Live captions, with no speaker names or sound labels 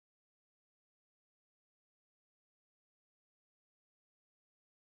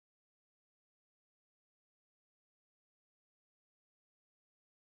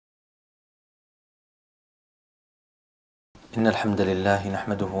إن الحمد لله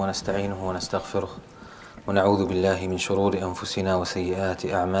نحمده ونستعينه ونستغفره ونعوذ بالله من شرور أنفسنا وسيئات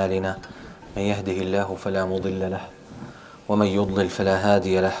أعمالنا من يهده الله فلا مضل له ومن يضلل فلا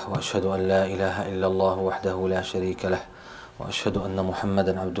هادي له وأشهد أن لا إله إلا الله وحده لا شريك له وأشهد أن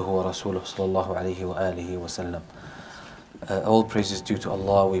محمدا عبده ورسوله صلى الله عليه وآله وسلم. All praise is due to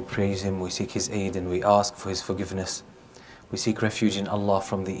Allah. We praise Him, we seek His aid, and we ask for His forgiveness. We seek refuge in Allah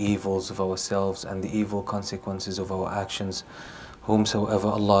from the evils of ourselves and the evil consequences of our actions. Whomsoever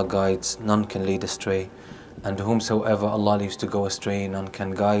Allah guides, none can lead astray, and whomsoever Allah leaves to go astray, none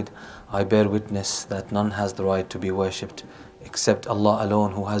can guide. I bear witness that none has the right to be worshipped except Allah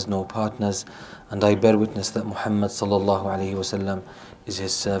alone, who has no partners, and I bear witness that Muhammad sallallahu alaihi wasallam is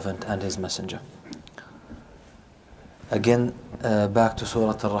His servant and His messenger. Again, back to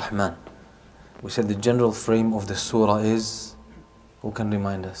Surah Ar-Rahman. We said the general frame of the surah is, who can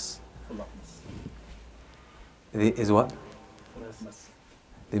remind us? Is what?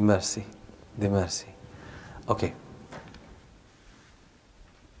 The mercy. The mercy. Okay.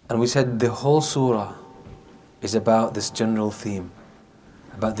 And we said the whole surah is about this general theme,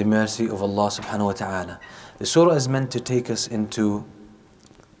 about the mercy of Allah subhanahu wa ta'ala. The surah is meant to take us into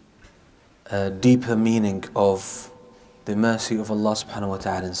a deeper meaning of the mercy of Allah subhanahu wa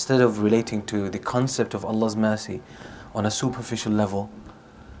ta'ala. Instead of relating to the concept of Allah's mercy on a superficial level,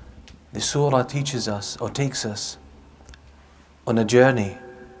 the surah teaches us or takes us on a journey,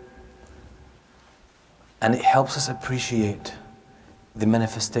 and it helps us appreciate the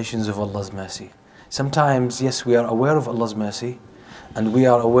manifestations of Allah's mercy. Sometimes, yes, we are aware of Allah's mercy and we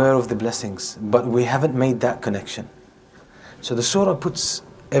are aware of the blessings, but we haven't made that connection. So the surah puts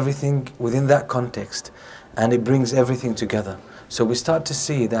everything within that context, and it brings everything together. So we start to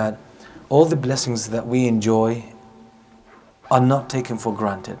see that all the blessings that we enjoy are not taken for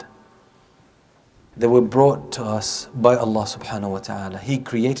granted. They were brought to us by Allah subhanahu wa ta'ala. He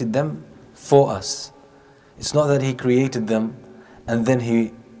created them for us. It's not that He created them and then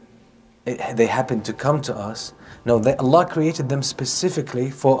they happened to come to us. No, Allah created them specifically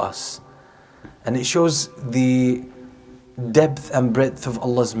for us. And it shows the depth and breadth of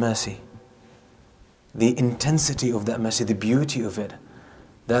Allah's mercy, the intensity of that mercy, the beauty of it,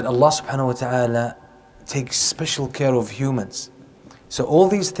 that Allah subhanahu wa ta'ala takes special care of humans. So all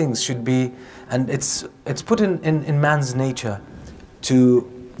these things should be, and it's put in man's nature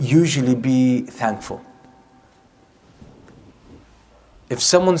to usually be thankful. If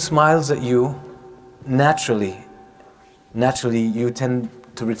someone smiles at you, naturally you tend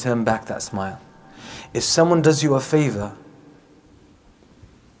to return back that smile. If someone does you a favor,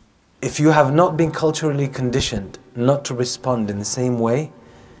 if you have not been culturally conditioned not to respond in the same way,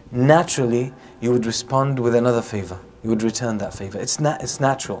 naturally you would respond with another favor. You would return that favor. It's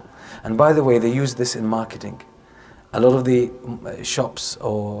natural. And by the way, they use this in marketing. A lot of the shops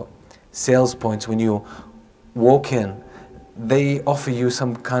or sales points, when you walk in, they offer you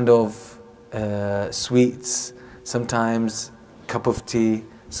some kind of sweets, sometimes cup of tea,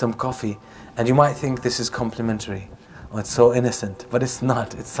 some coffee, and you might think this is complimentary. Oh, it's so innocent, but it's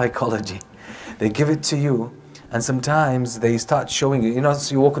not. It's psychology. They give it to you, and sometimes they start showing you. You know,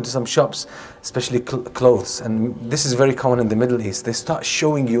 so you walk into some shops, especially clothes, and this is very common in the Middle East. They start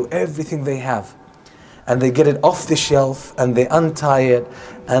showing you everything they have, and they get it off the shelf, and they untie it,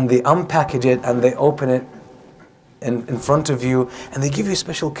 and they unpackage it, and they open it in front of you, and they give you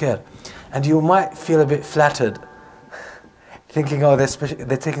special care. And you might feel a bit flattered, thinking, oh,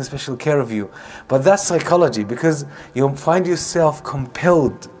 they're taking special care of you. But that's psychology, because you'll find yourself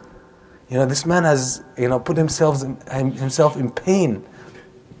compelled. You know, this man has, put himself in pain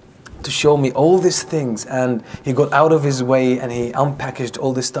to show me all these things, and he got out of his way and he unpackaged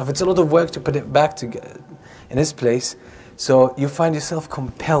all this stuff. It's a lot of work to put it back together in its place. So you find yourself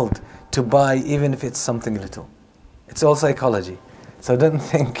compelled to buy, even if it's something little. It's all psychology. So don't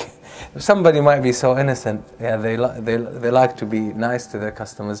think. Somebody might be so innocent, yeah, they like to be nice to their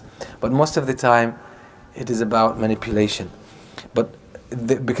customers, but most of the time it is about manipulation. But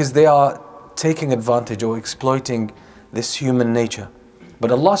because they are taking advantage or exploiting this human nature.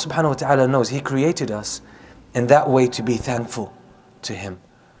 But Allah subhanahu wa ta'ala knows He created us in that way to be thankful to Him.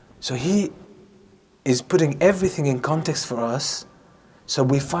 So He is putting everything in context for us, so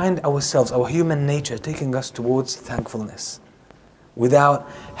we find ourselves, our human nature, taking us towards thankfulness, without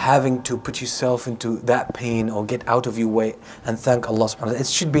having to put yourself into that pain or get out of your way and thank Allah subhanahu wa ta'ala. It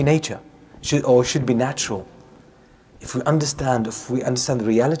should be nature, should be natural. If we understand the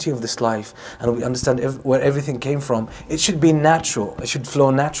reality of this life, and we understand where everything came from, it should be natural, it should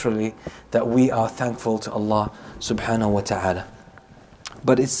flow naturally that we are thankful to Allah subhanahu wa ta'ala.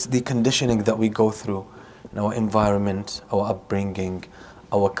 But it's the conditioning that we go through and our environment, our upbringing,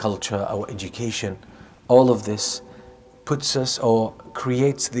 our culture, our education, all of this puts us or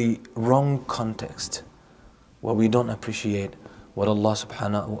creates the wrong context where we don't appreciate what Allah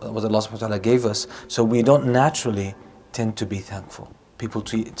subhanahu wa ta'ala gave us, so we don't naturally tend to be thankful. People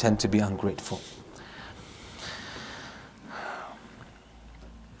tend to be ungrateful.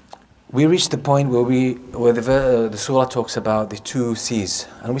 We reached the point where the surah talks about the two seas,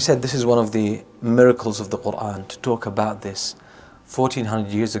 and we said this is one of the miracles of the Qur'an to talk about this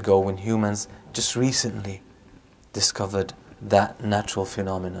 1400 years ago, when humans just recently discovered that natural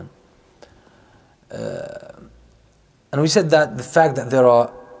phenomenon. And we said that the fact that there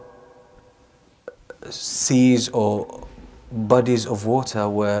are seas or bodies of water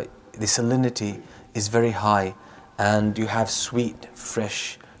where the salinity is very high, and you have sweet,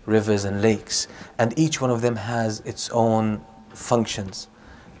 fresh rivers and lakes, and each one of them has its own functions,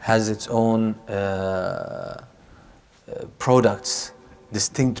 has its own products,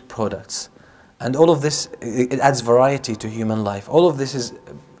 distinct products, and all of this, it adds variety to human life. All of this is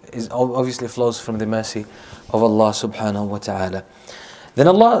obviously flows from the mercy of Allah subhanahu wa ta'ala. Then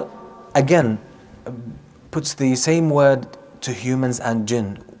Allah again puts the same word to humans and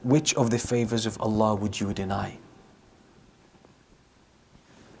jinn. Which of the favors of Allah would you deny?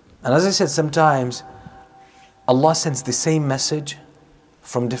 And as I said, sometimes Allah sends the same message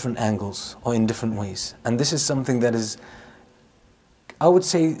from different angles or in different ways. And this is something that is, I would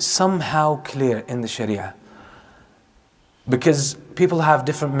say, somehow clear in the Sharia. Because people have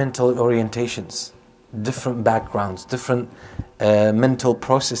different mental orientations, different backgrounds, different mental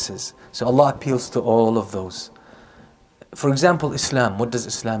processes. So Allah appeals to all of those. For example, Islam. What does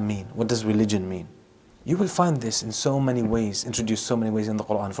Islam mean? What does religion mean? You will find this in so many ways, introduced so many ways in the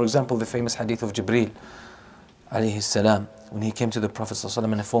Qur'an. For example, the famous hadith of Jibreel alayhi salam, when he came to the Prophet ﷺ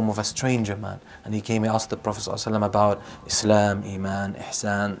in the form of a stranger man, and he asked the Prophet ﷺ about Islam, Iman,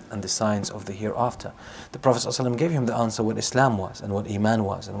 Ihsan, and the signs of the hereafter. The Prophet ﷺ gave him the answer what Islam was, and what Iman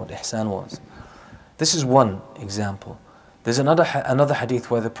was, and what Ihsan was. This is one example. There's another hadith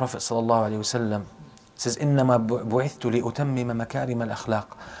where the Prophet ﷺ says, إِنَّمَا بُعِثْتُ لِأُتَمِّمَ مَكَارِمَ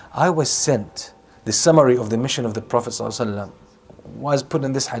الْأَخْلَاقِ. I was sent, the summary of the mission of the Prophet ﷺ was put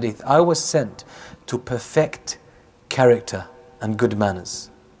in this hadith. I was sent to perfect character and good manners.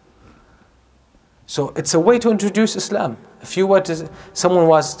 So it's a way to introduce Islam. If someone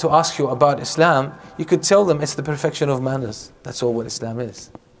was to ask you about Islam, you could tell them it's the perfection of manners. That's all what Islam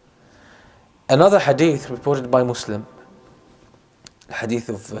is. Another hadith reported by Muslim, the hadith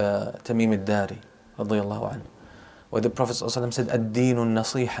of Tamim al-Dari, radiyallahu anhu, where the Prophet ﷺ said, "Ad-Deenu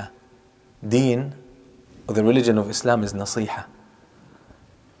nasiha." Deen, or the religion of Islam, is nasiha.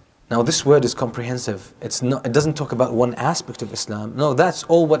 Now this word is comprehensive. It doesn't talk about one aspect of Islam. No, that's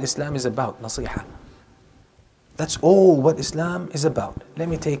all what Islam is about, nasiha. That's all what Islam is about. Let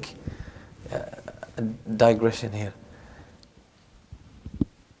me take a digression here.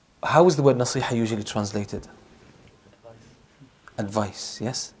 How is the word nasiha usually translated? Advice,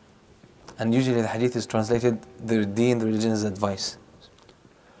 yes? And usually the hadith is translated, the deen, the religion, is advice.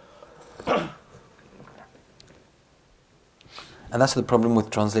 And that's the problem with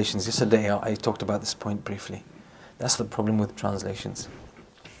translations. Yesterday I talked about this point briefly. That's the problem with translations.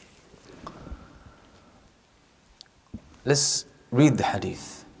 Let's read the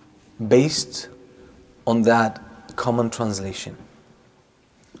hadith based on that common translation.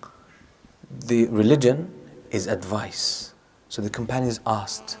 The religion is advice. So the companions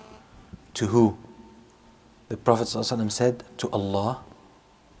asked, to who? The Prophet ﷺ said, to Allah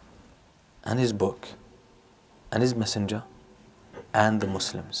and His book and His messenger and the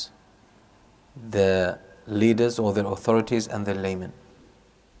Muslims, the leaders or their authorities and the laymen.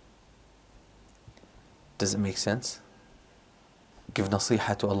 Does it make sense? Give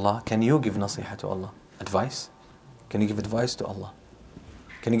nasiha to Allah. Can you give nasiha to Allah? Advice? Can you give advice to Allah?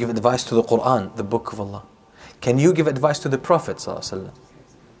 Can you give advice to the Qur'an, the book of Allah? Can you give advice to the Prophet ﷺ?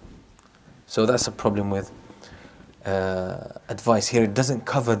 So that's a problem with advice. Here it doesn't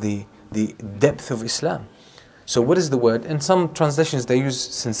cover the depth of Islam. So what is the word? In some translations they use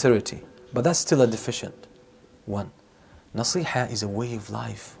sincerity, but that's still a deficient one. Nasiha is a way of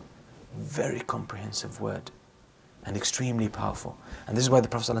life. Very comprehensive word and extremely powerful. And this is why the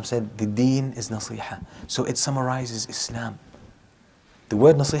Prophet ﷺ said the deen is nasiha. So it summarizes Islam. The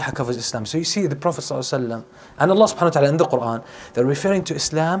word nasiha covers Islam. So you see the Prophet ﷺ and Allah subhanahu wa ta'ala in the Qur'an, they're referring to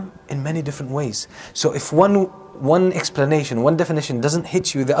Islam in many different ways. So if one explanation, one definition doesn't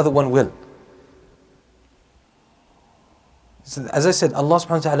hit you, the other one will. So as I said, Allah subhanahu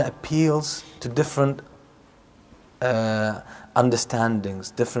wa ta'ala appeals to different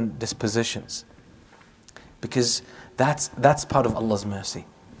understandings, different dispositions. because that's part of Allah's mercy.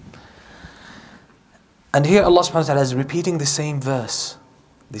 And here Allah subhanahu wa ta'ala is repeating the same verse.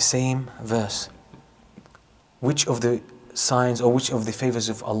 The same verse. Which of the signs or which of the favors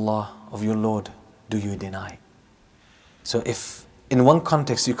of Allah, of your Lord, do you deny? So if in one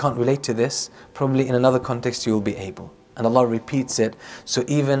context you can't relate to this, probably in another context you will be able. And Allah repeats it, so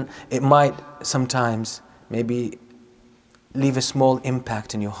even it might sometimes maybe leave a small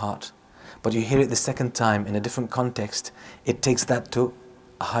impact in your heart. But you hear it the second time in a different context, it takes that to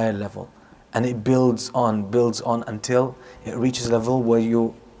a higher level. And it builds on until it reaches a level where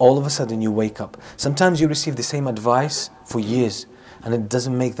you, all of a sudden you wake up. Sometimes you receive the same advice for years and it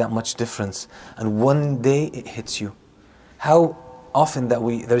doesn't make that much difference. And one day it hits you. How often that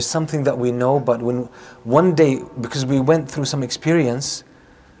there's something that we know, but when one day, because we went through some experience,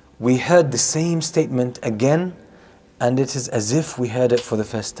 we heard the same statement again, and it is as if we heard it for the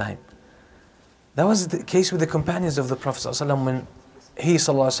first time. That was the case with the companions of the Prophet ﷺ when he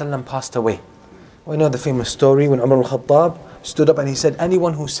ﷺ passed away. We know the famous story when Umar al-Khattab stood up and he said,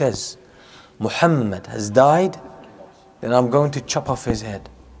 anyone who says Muhammad has died, then I'm going to chop off his head.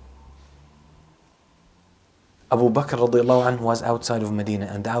 Abu Bakr radiallahu anhu was outside of Medina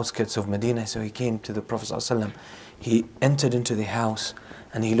and the outskirts of Medina, so he came to the Prophet ﷺ. He entered into the house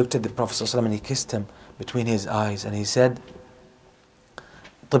and he looked at the Prophet ﷺ and he kissed him between his eyes and he said,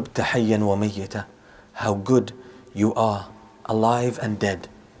 طِبْتَ حَيًّا وَمَيِّتًا, how good you are, alive and dead.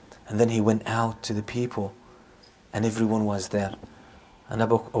 And then he went out to the people and everyone was there. And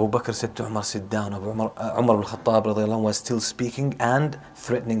Abu Bakr said to Umar, sit down. Umar al-Khattab radiallahu anhu was still speaking and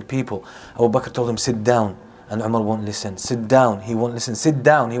threatening people. Abu Bakr told him, sit down. And Umar won't listen. Sit down, he won't listen. Sit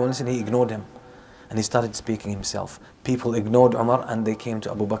down, he won't listen. He ignored him. And he started speaking himself. People ignored Umar and they came to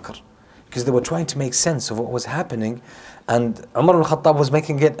Abu Bakr, because they were trying to make sense of what was happening. And Umar al-Khattab was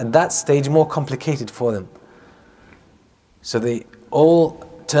making it at that stage more complicated for them. So they all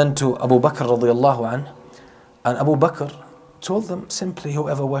turned to Abu Bakr radiallahu anhu. And Abu Bakr told them simply,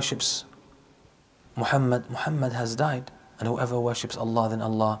 whoever worships Muhammad has died. And whoever worships Allah, then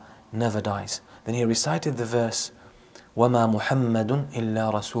Allah never dies. Then he recited the verse, وَمَا مُحَمَّدٌ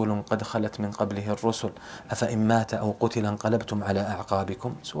إِلَّا رَسُولٌ قَدْ خَلَتْ مِنْ قَبْلِهِ الرُّسُلُ أَفَإِن مَّاتَ أَوْ قُتِلَ انقَلَبْتُمْ عَلَىٰ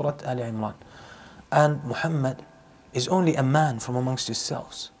أَعْقَابِكُمْ Surah Al-Imran. And Muhammad is only a man from amongst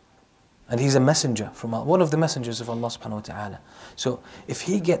yourselves. And he's a messenger from Allah, one of the messengers of Allah subhanahu wa ta'ala. So if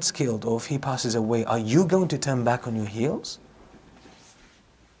he gets killed or if he passes away, are you going to turn back on your heels?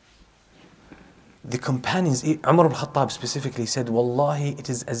 The companions, Umar al-Khattab specifically said, Wallahi, it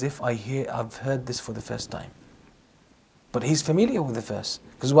is as if I've heard this for the first time. But he's familiar with the verse,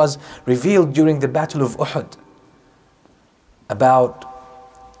 because it was revealed during the Battle of Uhud, about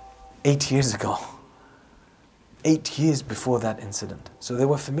 8 years ago. 8 years before that incident. So they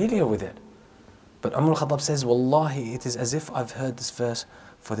were familiar with it. But Umar al-Khattab says, Wallahi, it is as if I've heard this verse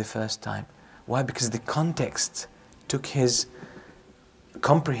for the first time. Why? Because the context took his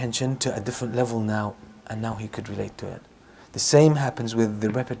comprehension to a different level now, and now he could relate to it. The same happens with the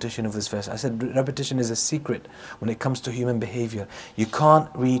repetition of this verse. I said repetition is a secret when it comes to human behavior. You can't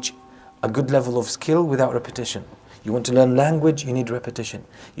reach a good level of skill without repetition. You want to learn language, you need repetition.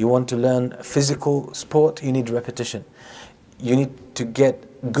 You want to learn physical sport, you need repetition. You need to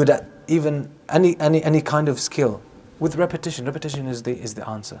get good at even any kind of skill with repetition. Repetition is the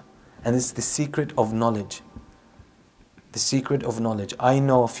answer, and it's the secret of knowledge. The secret of knowledge. I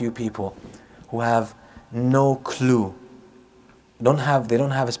know a few people who have no clue. They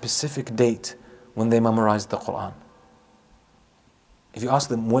don't have a specific date when they memorized the Qur'an. If you ask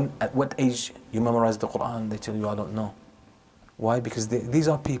them at what age you memorized the Qur'an, they tell you, I don't know. Why? Because these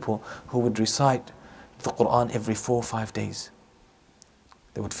are people who would recite the Qur'an every 4 or 5 days.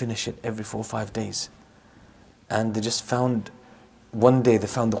 They would finish it every 4 or 5 days. And they just one day they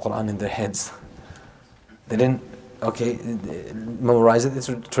found the Qur'an in their heads. They didn't memorize it. It's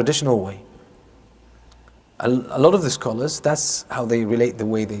a traditional way. A lot of the scholars, that's how they relate the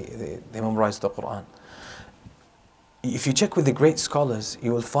way they memorize the Qur'an. If you check with the great scholars,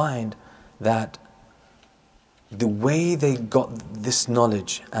 you will find that the way they got this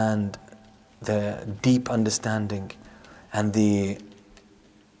knowledge and the deep understanding and the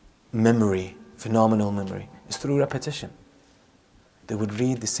memory, phenomenal memory, is through repetition. They would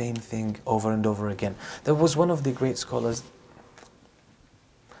read the same thing over and over again. There was one of the great scholars,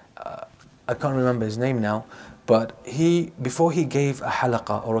 I can't remember his name now, but before he gave a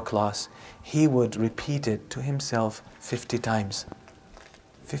halaqah or a class, he would repeat it to himself 50 times.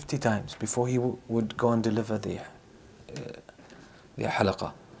 50 times before he would go and deliver the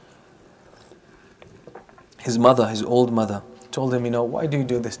halaqah. His old mother, told him, why do you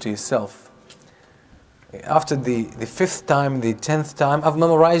do this to yourself? After the 5th time, the 10th time, I've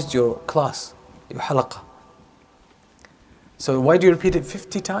memorized your class, your halaqah. So why do you repeat it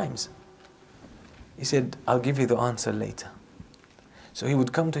 50 times? He said, I'll give you the answer later. So he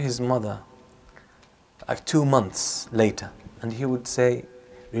would come to his mother like 2 months later, and he would say,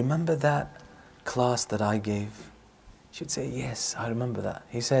 remember that class that I gave? She would say, yes, I remember that.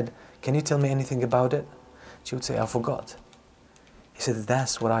 He said, can you tell me anything about it? She would say, I forgot. He said,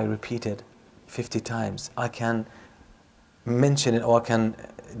 that's what I repeated 50 times. I can mention it, or I can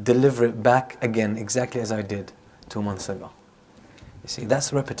deliver it back again exactly as I did 2 months ago. You see,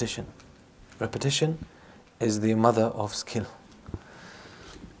 that's repetition. Repetition is the mother of skill.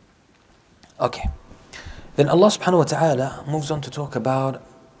 Okay. Then Allah subhanahu wa ta'ala moves on to talk about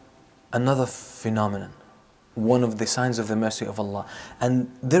another phenomenon, one of the signs of the mercy of Allah.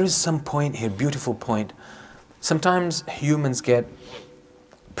 And there is some point here, beautiful point. Sometimes humans get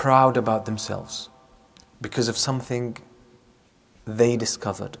proud about themselves because of something they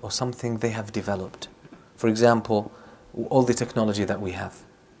discovered or something they have developed. For example, all the technology that we have.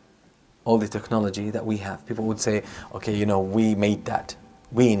 All the technology that we have. People would say, okay, you know, we made that.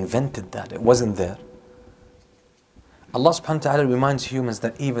 We invented that. It wasn't there. Allah subhanahu wa ta'ala reminds humans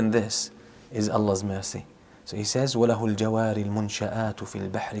that even this is Allah's mercy. So He says, وَلَهُ الْجَوَارِ الْمُنْشَآتُ فِي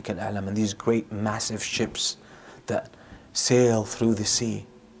الْبَحْرِ كَالْأَعْلَامِ. And these great massive ships that sail through the sea,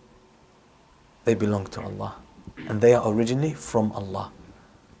 they belong to Allah. And they are originally from Allah.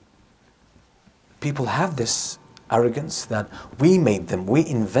 People have this arrogance that we made them, we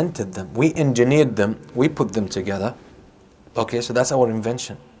invented them, we engineered them, we put them together. Okay, so that's our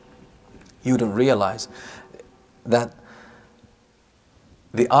invention. You don't realize that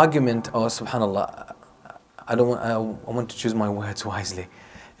the argument, oh subhanallah, I want to choose my words wisely.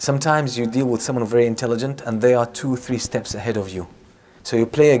 Sometimes you deal with someone very intelligent and they are 2-3 steps ahead of you. So you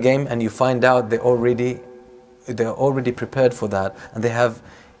play a game and you find out they're already prepared for that, and they have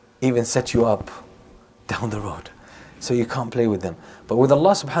even set you up down the road. So you can't play with them. But with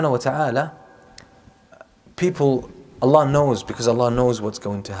Allah subhanahu wa ta'ala, Allah knows, because Allah knows what's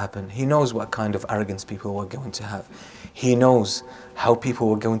going to happen. He knows what kind of arrogance people are going to have. He knows how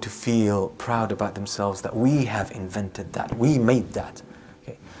people are going to feel proud about themselves, that we have invented that, we made that.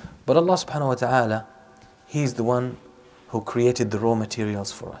 Okay. But Allah subhanahu wa ta'ala, He's the one who created the raw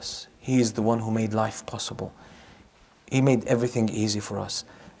materials for us. He is the one who made life possible. He made everything easy for us.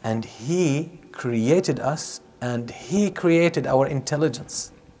 And He created us, and He created our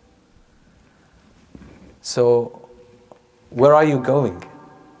intelligence. So, where are you going?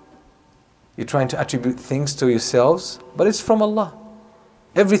 You're trying to attribute things to yourselves, but it's from Allah.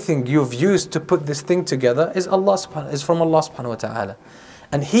 Everything you've used to put this thing together is from Allah subhanahu wa ta'ala.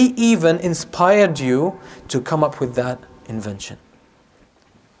 And He even inspired you to come up with that invention.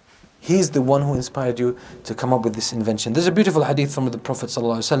 He's the one who inspired you to come up with this invention. There's a beautiful hadith from the Prophet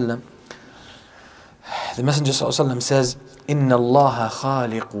ﷺ. The Messenger ﷺ says, إِنَّ اللَّهَ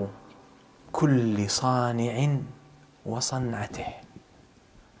خَالِقُ كُلِّ صَانِعٍ وَصَنْعَتِهِ.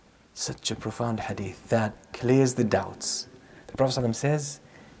 Such a profound hadith that clears the doubts. The Prophet ﷺ says,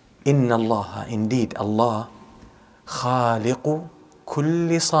 إِنَّ اللَّهَ, indeed Allah, خَالِقُ كُلِّ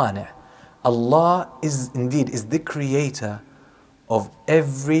صَانِعٍ. Allah is the creator of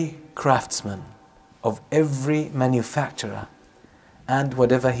every craftsman, of every manufacturer, and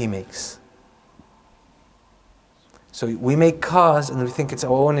whatever he makes. So we make cars and we think it's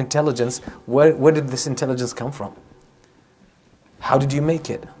our own intelligence. Where did this intelligence come from? How did you make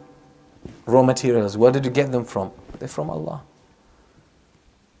it? Raw materials, where did you get them from? They're from Allah.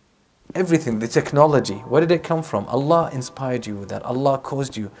 Everything, the technology, where did it come from? Allah inspired you with that. Allah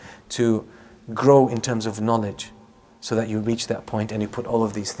caused you to grow in terms of knowledge so that you reach that point and you put all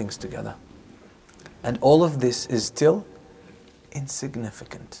of these things together. And all of this is still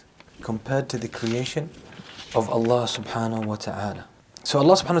insignificant compared to the creation of Allah subhanahu wa ta'ala. So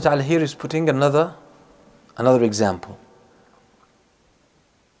Allah subhanahu wa ta'ala here is putting another example.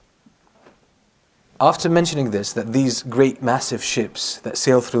 After mentioning this, that these great massive ships that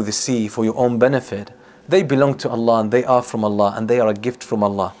sail through the sea for your own benefit, they belong to Allah and they are from Allah and they are a gift from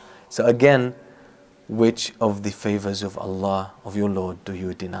Allah. So again, which of the favors of Allah, of your Lord, do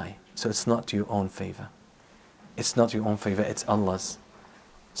you deny? So it's not your own favor. It's not your own favor, it's Allah's.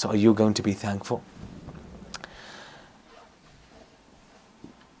 So are you going to be thankful?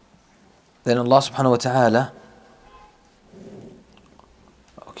 Then Allah subhanahu wa ta'ala,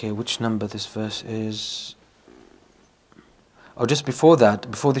 okay, which number this verse is? Oh, just before that,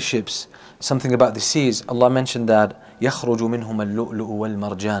 before the ships, something about the seas. Allah mentioned that يَخْرُجُ مِنْهُمَ اللُّؤْلُؤُ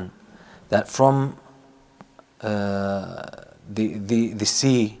وَالْمَرْجَانِ, that from the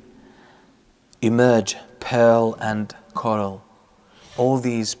sea emerge pearl and coral. All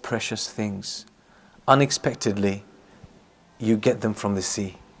these precious things, unexpectedly, you get them from the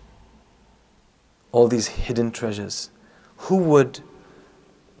sea. All these hidden treasures. Who would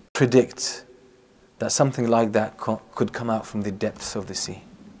predict that something like that could come out from the depths of the sea,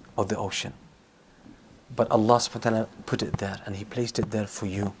 of the ocean? But Allah subhanahu wa ta'ala put it there, and He placed it there for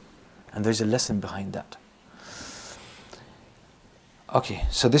you. And there's a lesson behind that. Okay,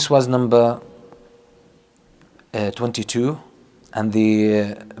 so this was number 22, and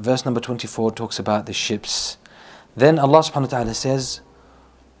the verse number 24 talks about the ships. Then Allah subhanahu wa ta'ala says,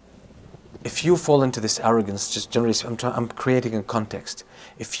 if you fall into this arrogance, just generally, I'm creating a context.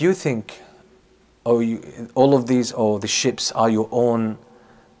 If you think, all of these, the ships are your own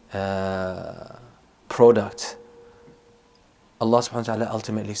product, Allah subhanahu wa ta'ala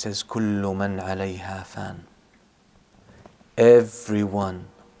ultimately says, كُلُّ مَنْ عَلَيْهَا فَانٍ. Everyone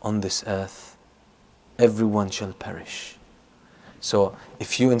on this earth, everyone shall perish. So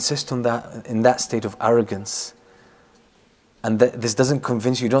if you insist on that, in that state of arrogance, and this doesn't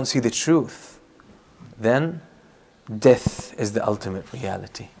convince you, you don't see the truth, then death is the ultimate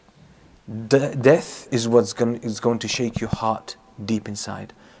reality. Death is what's going to shake your heart deep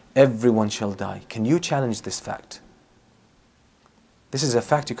inside. Everyone shall die. Can you challenge this fact? This is a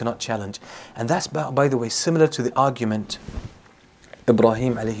fact you cannot challenge. And that's, by the way, similar to the argument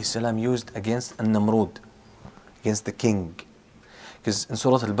Ibrahim alayhi salam used against An-Namrud, against the king. Because in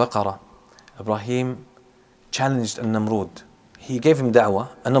Surah Al-Baqarah, Ibrahim challenged An-Namrud. He gave him da'wah,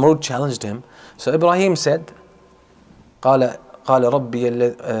 An-Namrud challenged him. So Ibrahim said, قال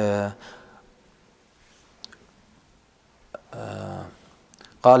ربي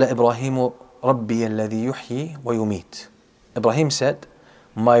قال إبراهيم ربي الذي يحيي ويميت. Ibrahim said,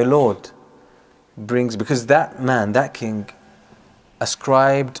 my Lord brings, because that man, that king,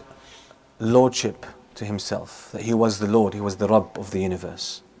 ascribed lordship to himself, that he was the Lord, he was the Rabb of the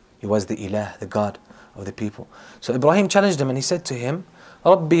universe, he was the Ilah, the God of the people. So Ibrahim challenged him and he said to him,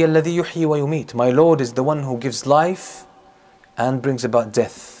 ربي الذي يحيي ويميت. My Lord is the one who gives life and brings about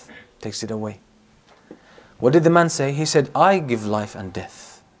death, takes it away. What did the man say? He said, I give life and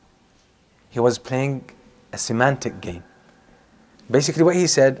death. He was playing a semantic game. Basically what he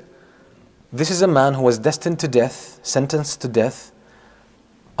said, this is a man who was destined to death, sentenced to death,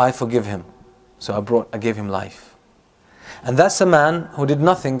 I forgive him. So I gave him life. And that's a man who did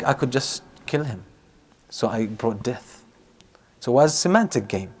nothing, I could just kill him. So I brought death. So it was a semantic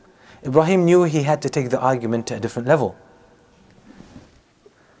game. Ibrahim knew he had to take the argument to a different level.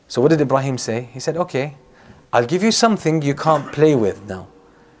 So what did Ibrahim say? He said, okay, I'll give you something you can't play with now.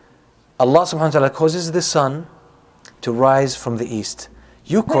 Allah subhanahu wa ta'ala causes the sun to rise from the east.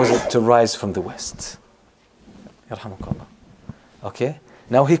 You cause it to rise from the west. Yarhamukallah. Okay?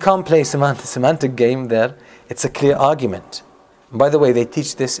 Now he can't play semantic game there. It's a clear argument. And by the way, they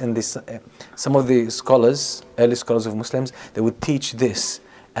teach this in this. Some of the scholars, early scholars of Muslims, they would teach this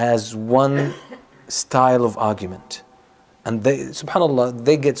as one style of argument. And they, subhanAllah,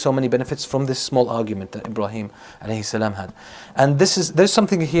 they get so many benefits from this small argument that Ibrahim alayhi salam had. And there's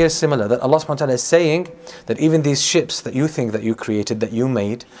something here similar, that Allah subhanahu wa ta'ala is saying that even these ships that you think that you created, that you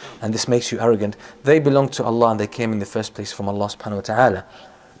made, and this makes you arrogant, they belong to Allah and they came in the first place from Allah subhanahu wa ta'ala.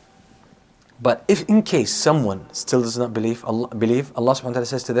 But if in case someone still does not believe, Allah subhanahu wa ta'ala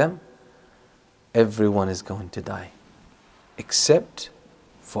says to them, everyone is going to die, except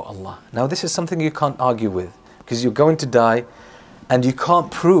for Allah. Now this is something you can't argue with, because you're going to die and you can't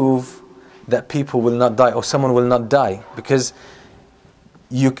prove that people will not die or someone will not die, because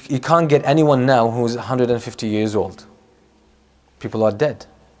you can't get anyone now who's 150 years old. People are dead,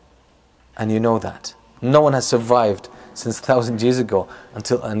 and you know that. No one has survived since 1,000 years ago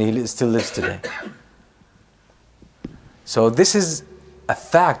and he still lives today. So this is a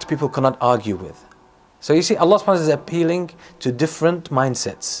fact people cannot argue with. So you see, Allah subhanahu wa ta'ala is appealing to different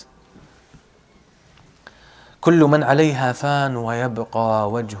mindsets. كل من عليها فان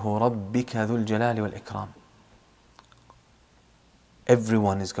ويبقى وجه ربك ذو الجلال والإكرام.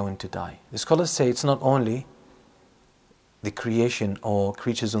 Everyone is going to die. The scholars say it's not only the creation or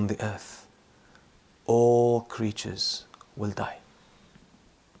creatures on the earth. All creatures will die.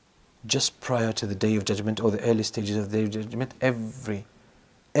 Just prior to the Day of Judgment or the early stages of the Day of Judgment,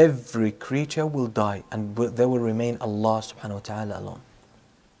 every creature will die, and there will remain Allah subhanahu wa ta'ala alone.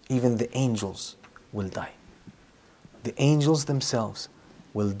 Even the angels will die. The angels themselves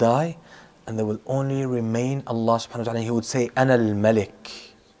will die, and there will only remain Allah subhanahu wa ta'ala. He would say, Ana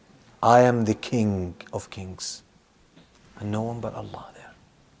al-Malik, I am the King of Kings. And no one but Allah there.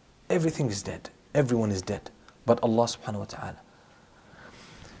 Everything is dead. Everyone is dead but Allah subhanahu wa ta'ala.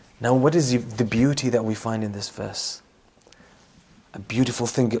 Now, what is the beauty that we find in this verse? A beautiful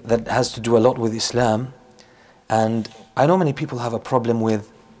thing that has to do a lot with Islam. And I know many people have a problem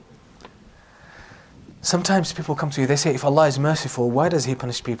with, sometimes people come to you, they say, if Allah is merciful, why does He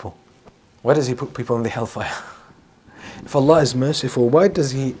punish people? Why does He put people in the hellfire? If Allah is merciful, why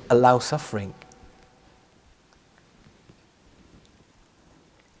does He allow suffering?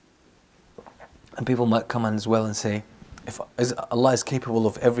 And people might come as well and say, if Allah is capable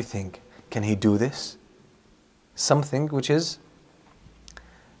of everything, can He do this? Something which is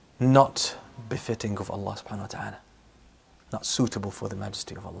not befitting of Allah subhanahu wa ta'ala, not suitable for the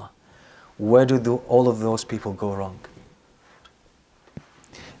majesty of Allah. Where do all of those people go wrong?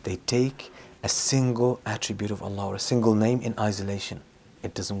 They take a single attribute of Allah or a single name in isolation.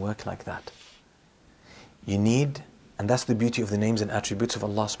 It doesn't work like that. You need, and that's the beauty of the names and attributes of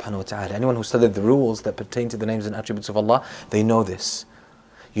Allah subhanahu wa ta'ala. Anyone who studied the rules that pertain to the names and attributes of Allah, they know this.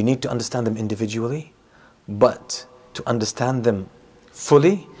 You need to understand them individually, but to understand them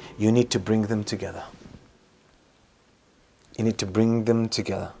fully, you need to bring them together. You need to bring them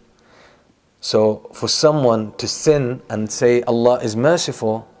together. So for someone to sin and say Allah is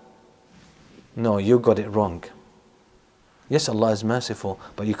merciful, no, you got it wrong. Yes, Allah is merciful,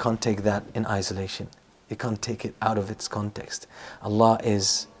 but you can't take that in isolation. You can't take it out of its context. Allah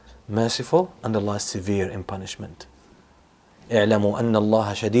is merciful and Allah is severe in punishment. اعلموا أن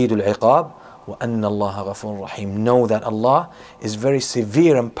الله شديد العقاب وأن الله غفور رحيم. Know that Allah is very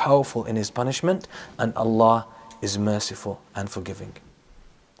severe and powerful in His punishment, and Allah is merciful and forgiving.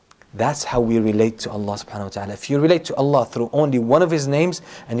 That's how we relate to Allah subhanahu wa ta'ala. If you relate to Allah through only one of His names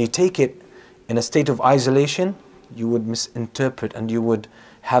and you take it in a state of isolation, you would misinterpret and you would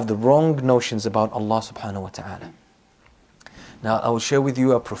have the wrong notions about Allah subhanahu wa ta'ala. Now I will share with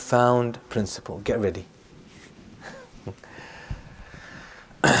you a profound principle. Get ready.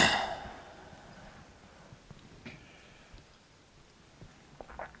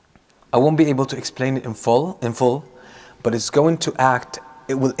 I won't be able to explain it in full, but it's going to act,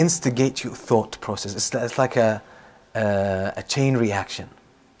 it will instigate your thought process. It's like a chain reaction.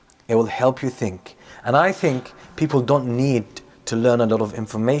 It will help you think. And I think people don't need to learn a lot of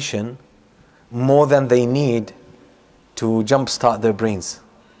information more than they need to jumpstart their brains.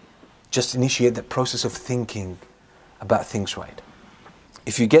 Just initiate the process of thinking about things right.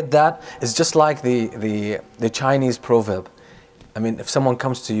 If you get that, it's just like the Chinese proverb. I mean, if someone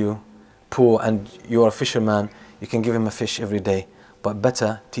comes to you poor and you're a fisherman, you can give him a fish every day, but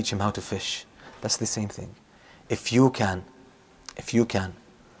better teach him how to fish. That's the same thing. If you can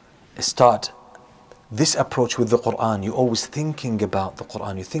start this approach with the Qur'an, you're always thinking about the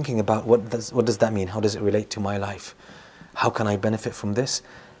Qur'an, you're thinking about what does that mean, how does it relate to my life, how can I benefit from this,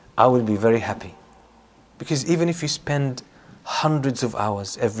 I will be very happy. Because even if you spend hundreds of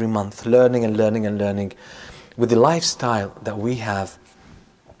hours every month learning and learning and learning, with the lifestyle that we have,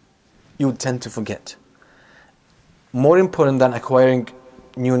 you would tend to forget. More important than acquiring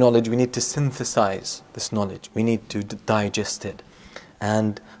new knowledge, we need to synthesize this knowledge. We need to digest it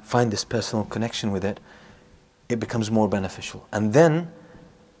and find this personal connection with it. It becomes more beneficial. And then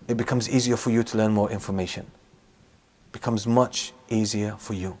it becomes easier for you to learn more information. It becomes much easier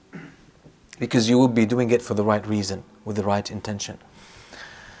for you. Because you will be doing it for the right reason, with the right intention.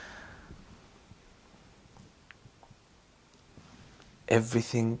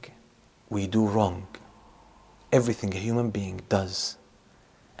 Everything we do wrong, everything a human being does,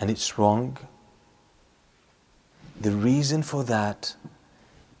 and it's wrong, the reason for that,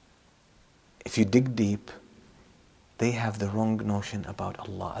 if you dig deep, they have the wrong notion about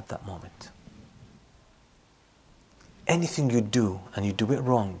Allah at that moment. Anything you do and you do it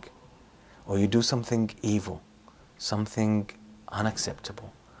wrong, or you do something evil, something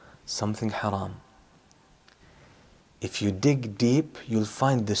unacceptable, something haram, if you dig deep, you'll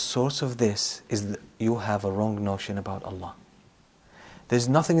find the source of this is that you have a wrong notion about Allah. There's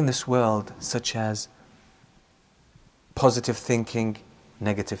nothing in this world such as positive thinking,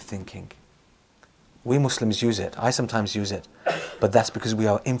 negative thinking. We Muslims use it. I sometimes use it. But that's because we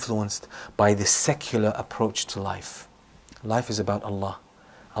are influenced by the secular approach to life. Life is about Allah.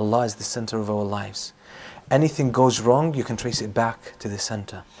 Allah is the center of our lives. Anything goes wrong, you can trace it back to the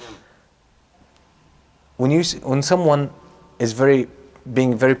center. When someone is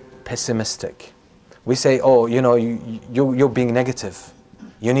being very pessimistic, we say, oh, you know, you're being negative.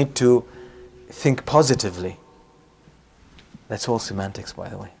 You need to think positively. That's all semantics, by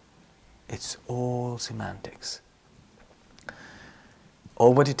the way. It's all semantics.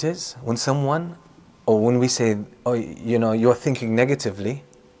 All what it is, when someone, or when we say, oh, you know, you're thinking negatively,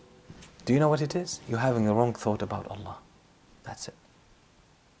 do you know what it is? You're having a wrong thought about Allah. That's it.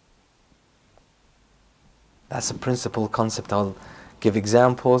 That's a principal concept. I'll give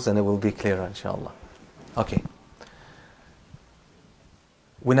examples and it will be clearer, inshallah. Okay.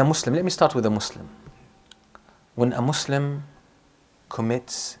 When a Muslim, let me start with a Muslim. When a Muslim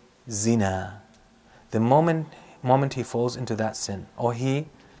commits zina, the moment he falls into that sin, or he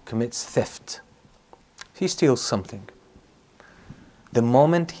commits theft, he steals something. The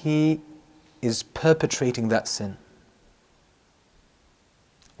moment he is perpetrating that sin,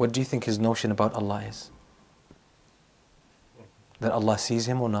 what do you think his notion about Allah is? That Allah sees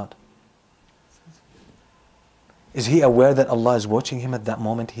him or not? Is he aware that Allah is watching him at that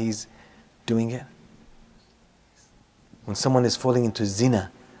moment he's doing it? When someone is falling into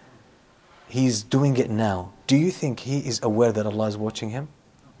zina, he's doing it now. Do you think he is aware that Allah is watching him?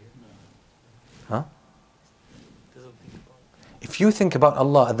 Huh? If you think about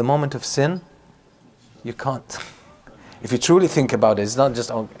Allah at the moment of sin, you can't. If you truly think about it, it's not just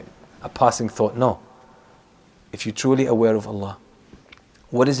a passing thought, no. If you're truly aware of Allah,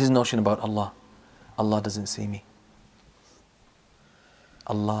 what is his notion about Allah? Allah doesn't see me.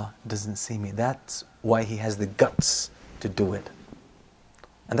 Allah doesn't see me. That's why he has the guts to do it.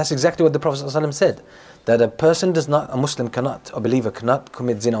 And that's exactly what the Prophet ﷺ said, that a Muslim cannot, a believer cannot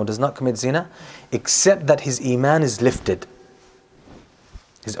commit zina or does not commit zina except that his iman is lifted.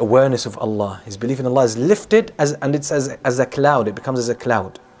 His awareness of Allah, his belief in Allah is lifted and it's as a cloud, it becomes as a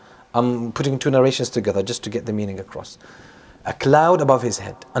cloud. I'm putting two narrations together just to get the meaning across. A cloud above his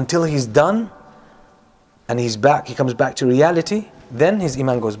head. Until he's done and he's back, he comes back to reality, then his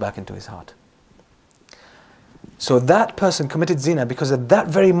iman goes back into his heart. So that person committed zina because at that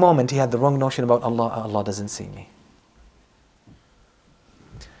very moment he had the wrong notion about Allah. Allah doesn't see me.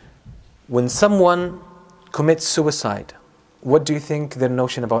 When someone commits suicide, what do you think their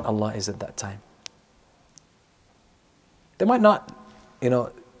notion about Allah is at that time? They might not,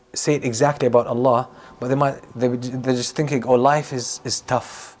 say it exactly about Allah, but they're just thinking, oh, life is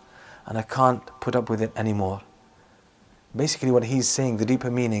tough and I can't put up with it anymore. Basically what he's saying, the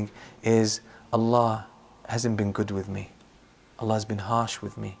deeper meaning is Allah hasn't been good with me. Allah has been harsh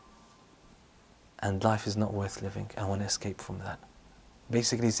with me. And life is not worth living. I want to escape from that.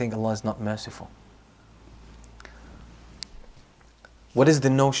 Basically he's saying Allah is not merciful. What is the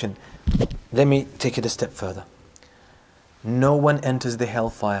notion? Let me take it a step further. No one enters the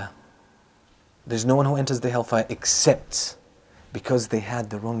hellfire. There's no one who enters the hellfire except because they had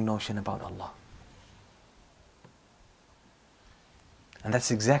the wrong notion about Allah. And that's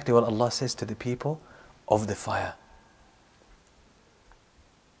exactly what Allah says to the people of the fire.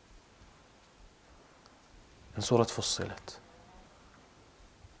 In Surah Fussilat,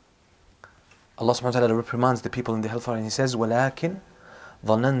 Allah subhanahu wa ta'ala reprimands the people in the hellfire and He says, وَلَكِنْ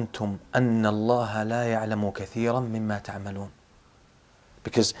ظَنَنْتُمْ أَنَّ اللَّهَ لَا يَعْلَمُ كَثِيرًا مِمَّا تَعْمَلُونَ.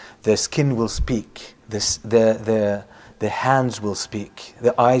 Because their skin will speak, their hands will speak,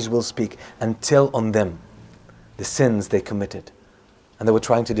 their eyes will speak and tell on them the sins they committed. And they were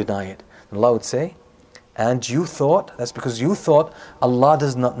trying to deny it. And Allah would say, and you thought, that's because you thought Allah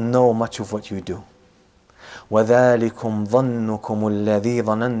does not know much of what you do. وَذَلِكُمْ ظَنُّكُمُ الَّذِي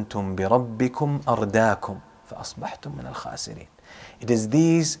ظَنَنْتُمْ بِرَبِّكُمْ أَرْدَاكُمْ فَأَصْبَحْتُمْ مِنَ الْخَاسِرِينَ. It is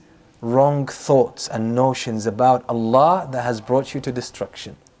these wrong thoughts and notions about Allah that has brought you to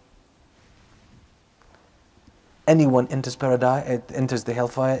destruction. Anyone enters paradise, enters the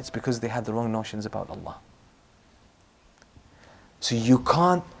hellfire, it's because they had the wrong notions about Allah. So you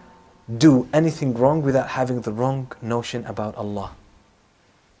can't do anything wrong without having the wrong notion about Allah.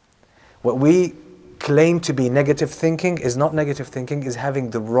 What we claim to be negative thinking is not negative thinking, is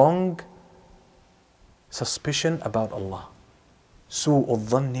having the wrong suspicion about Allah. Su'u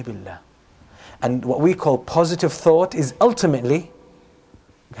dhanni billah. And what we call positive thought is ultimately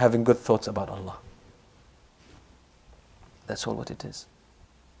having good thoughts about Allah. That's all what it is.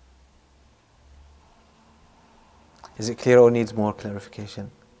 Is it clear or needs more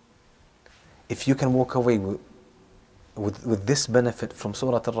clarification? If you can walk away with this benefit from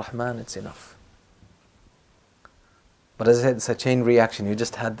Surah Ar-Rahman, it's enough. But as I said, it's a chain reaction. You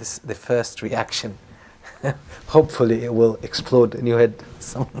just had the first reaction. Hopefully it will explode in your head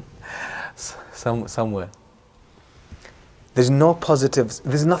somewhere. There's no positives.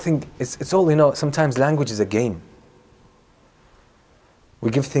 There's nothing. It's all, sometimes language is a game.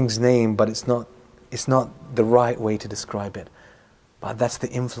 We give things name, but it's not the right way to describe it. But that's the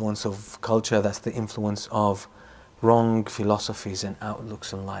influence of culture, that's the influence of wrong philosophies and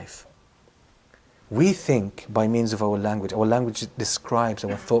outlooks on life. We think by means of our language describes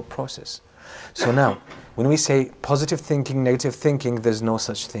our thought process. So now, when we say positive thinking, negative thinking, there's no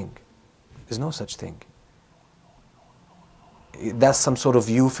such thing. There's no such thing. that's some sort of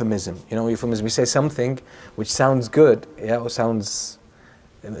euphemism. You know, euphemism. We say something which sounds good, yeah, or sounds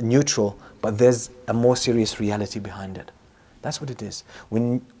neutral, but there's a more serious reality behind it. That's what it is.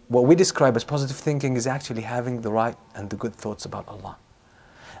 What we describe as positive thinking is actually having the right and the good thoughts about Allah.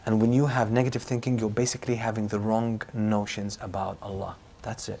 And when you have negative thinking, you're basically having the wrong notions about Allah.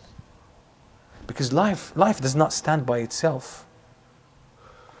 That's it. Because life does not stand by itself.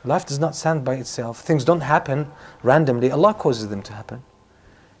 Life does not stand by itself. Things don't happen randomly. Allah causes them to happen.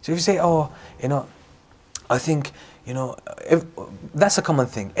 So if you say, oh, you know, I think, you know, that's a common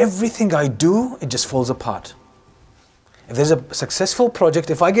thing. Everything I do, it just falls apart. If there's a successful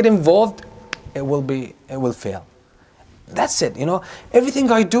project, if I get involved, it will fail. That's it, you know.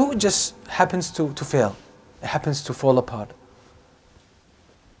 Everything I do just happens to fail. It happens to fall apart.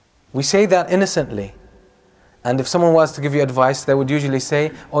 We say that innocently. And if someone was to give you advice, they would usually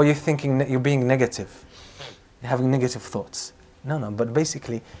say, oh, you're being negative. You're having negative thoughts. No, but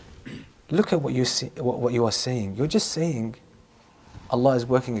basically, look at what you are saying. You're just saying, Allah is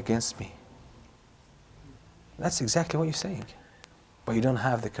working against me. That's exactly what you're saying. But you don't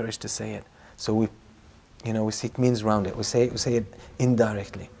have the courage to say it. So we seek means around it. We say it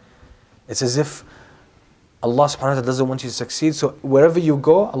indirectly. It's as if Allah subhanahu wa ta'ala doesn't want you to succeed, so wherever you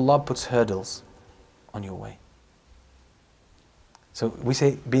go, Allah puts hurdles on your way. So we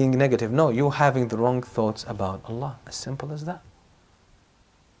say being negative. No, you're having the wrong thoughts about Allah. As simple as that.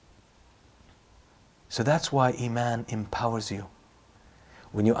 So that's why Iman empowers you.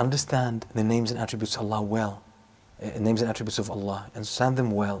 When you understand the names and attributes of Allah well, names and attributes of Allah, understand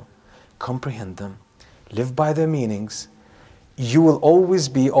them well, comprehend them, live by their meanings, you will always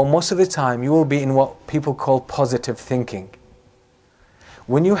be, or most of the time, you will be in what people call positive thinking.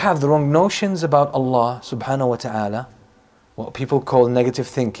 When you have the wrong notions about Allah subhanahu wa ta'ala, what people call negative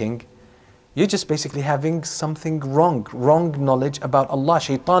thinking, you're just basically having something wrong knowledge about Allah.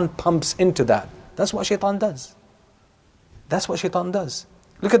 Shaitan pumps into that. That's what shaitan does. That's what shaitan does.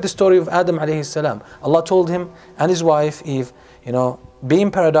 Look at the story of Adam alayhi salam. Allah told him and his wife Eve, you know, be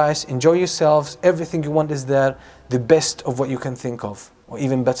in paradise, enjoy yourselves, everything you want is there, the best of what you can think of, or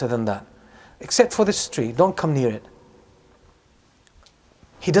even better than that. Except for this tree, don't come near it.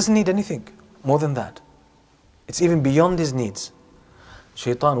 He doesn't need anything more than that. It's even beyond his needs.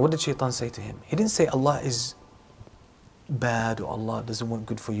 Shaitan, what did Shaitan say to him? He didn't say Allah is bad or Allah doesn't want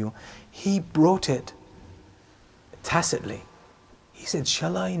good for you. He brought it tacitly. He said,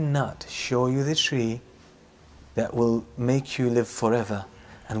 shall I not show you the tree that will make you live forever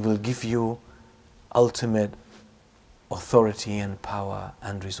and will give you ultimate authority and power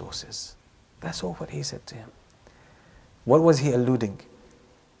and resources? That's all what he said to him. What was he alluding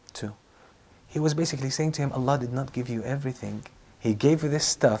to? He was basically saying to him, Allah did not give you everything. He gave you this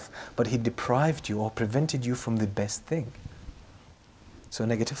stuff, but He deprived you or prevented you from the best thing. So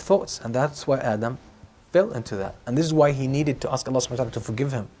negative thoughts, and that's why Adam fell into that. And this is why he needed to ask Allah subhanahu wa ta'ala to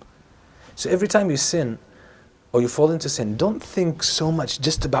forgive him. So every time you sin, or you fall into sin, don't think so much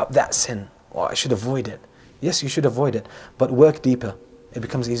just about that sin. Oh, I should avoid it. Yes, you should avoid it, but work deeper. It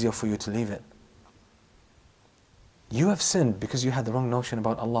becomes easier for you to leave it. You have sinned because you had the wrong notion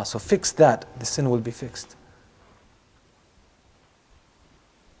about Allah. So fix that, the sin will be fixed.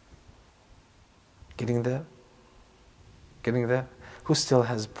 Getting there? Getting there? Who still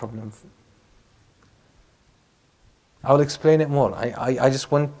has problems? I'll explain it more. I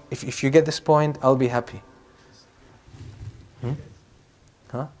just want, if you get this point, I'll be happy.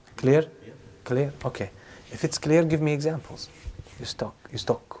 Huh? Clear? Clear? Okay. If it's clear, give me examples. You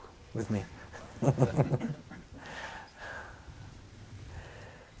stuck with me.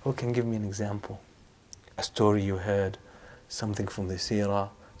 Who can give me an example? A story you heard, something from the seerah,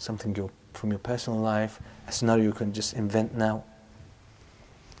 something from your personal life, a scenario you can just invent now.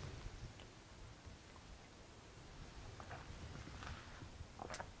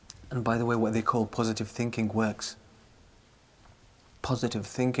 And by the way, what they call positive thinking works. Positive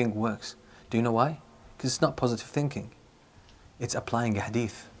thinking works. Do you know why? Because it's not positive thinking. It's applying a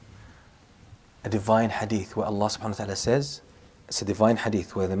hadith. A divine hadith where Allah subhanahu wa ta'ala says, it's a divine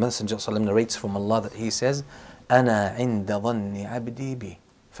hadith where the Messenger narrates from Allah that he says, أَنَا عِنْدَ ظَنِّ عَبْدِي بِي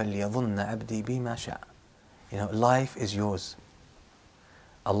فَلْيَظُنَّ عَبْدِي بِي مَا شَاءَ. You know, life is yours.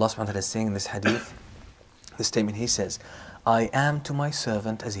 Allah subhanahu wa ta'ala is saying in this hadith, this statement, he says, I am to my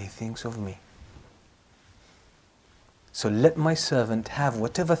servant as he thinks of me. So let my servant have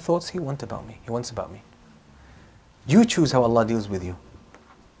whatever thoughts he wants about me. You choose how Allah deals with you.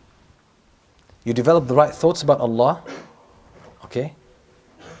 You develop the right thoughts about Allah, okay?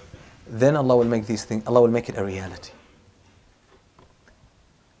 Then Allah will make these things, Allah will make it a reality.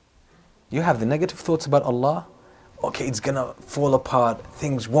 You have the negative thoughts about Allah, okay, it's gonna fall apart,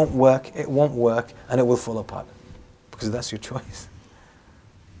 things won't work, it won't work, and it will fall apart. Because that's your choice.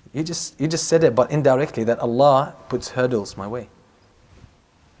 You just said it, but indirectly, that Allah puts hurdles my way.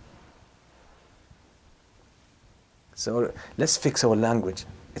 So let's fix our language.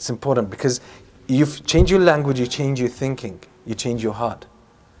 It's important, because you change your language, you change your thinking, you change your heart.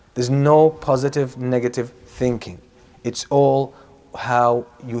 There's no positive, negative thinking. It's all how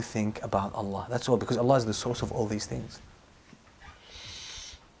you think about Allah. That's all, because Allah is the source of all these things.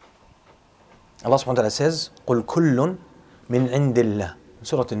 Allah subhanahu wa ta'ala says, قُلْ كُلٌّ مِنْ عِنْدِ اللَّهِ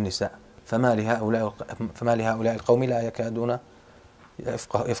Surah An-Nisa. فَمَا لِهَؤُلَاءِ الْقَوْمِ لَا يَكَادُونَ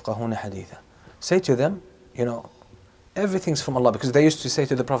يَفْقَهُونَ حَدِيثًا. Say to them, everything's from Allah, because they used to say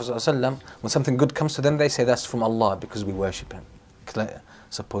to the Prophet ﷺ, when something good comes to them, they say that's from Allah because we worship Him,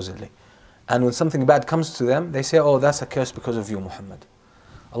 supposedly. And when something bad comes to them, they say, oh, that's a curse because of you, Muhammad.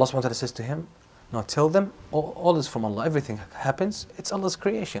 Allah subhanahu wa ta'ala says to him, no, tell them, all is from Allah. Everything happens, it's Allah's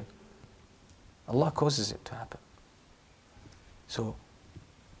creation. Allah causes it to happen. So,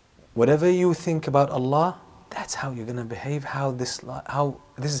 whatever you think about Allah, that's how you're going to behave, this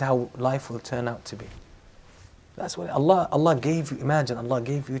is how life will turn out to be. That's what Allah gave you. Imagine, Allah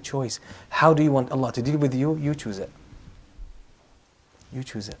gave you choice. How do you want Allah to deal with you? You choose it. You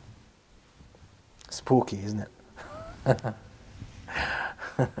choose it. Spooky, isn't it?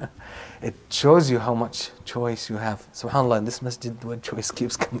 It shows you how much choice you have. SubhanAllah, in this masjid, the word choice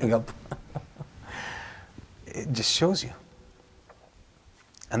keeps coming up. It just shows you.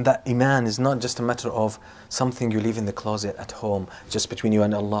 And that Iman is not just a matter of something you leave in the closet at home, just between you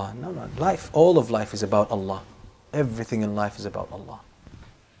and Allah. No, life, all of life is about Allah. Everything in life is about Allah.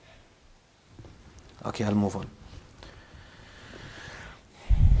 Okay, I'll move on.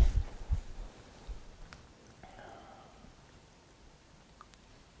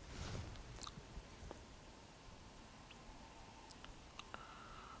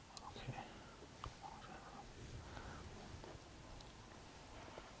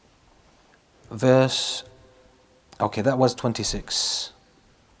 Verse, okay, that was 26.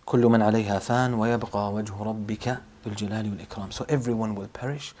 كل من عليها فان ويبقى وجه ربك ذو الجلال والإكرام. So everyone will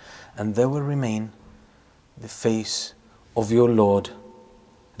perish, and there will remain the face of your Lord,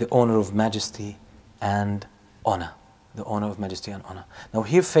 the owner of majesty and honor. The owner of majesty and honor. Now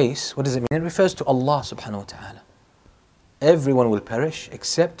here, face, what does it mean? It refers to Allah subhanahu wa ta'ala. Everyone will perish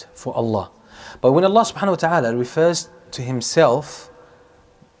except for Allah. But when Allah subhanahu wa ta'ala refers to Himself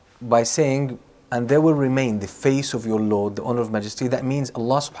by saying, and there will remain the face of your Lord, the honor of majesty, that means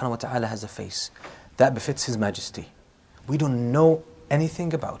Allah subhanahu wa ta'ala has a face that befits His majesty. We don't know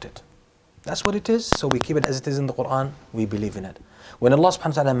anything about it. That's what it is, so we keep it as it is in the Qur'an, we believe in it. When Allah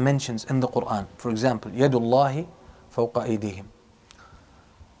subhanahu wa ta'ala mentions in the Qur'an, for example, Yadullahi fawqa aydihim,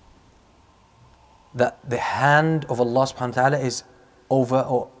 that the hand of Allah subhanahu wa ta'ala is over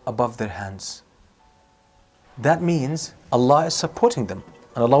or above their hands. That means Allah is supporting them,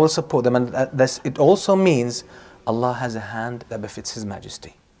 and Allah will support them, and it also means Allah has a hand that befits His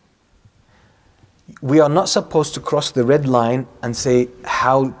majesty. We are not supposed to cross the red line and say,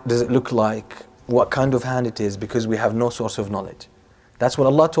 how does it look like, what kind of hand it is, because we have no source of knowledge. That's what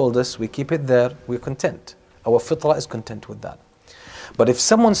Allah told us, we keep it there, we're content. Our fitrah is content with that. But if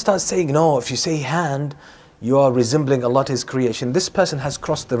someone starts saying, no, if you say hand, you are resembling Allah to His creation, this person has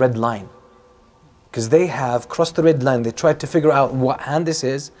crossed the red line. Because they have crossed the red line, they tried to figure out what hand this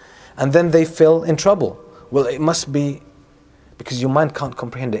is, and then they fell in trouble. Well, it must be, because your mind can't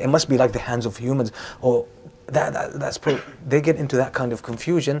comprehend it, it must be like the hands of humans, or they get into that kind of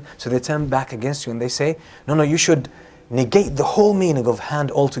confusion, so they turn back against you and they say, no, you should negate the whole meaning of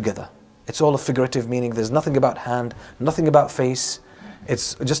hand altogether. It's all a figurative meaning, there's nothing about hand, nothing about face,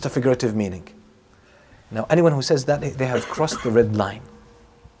 it's just a figurative meaning. Now, anyone who says that, they have crossed the red line.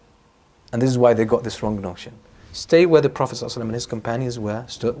 And this is why they got this wrong notion. Stay where the Prophet ﷺ and his companions where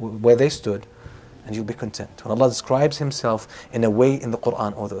they stood, and you'll be content. When Allah describes Himself in a way in the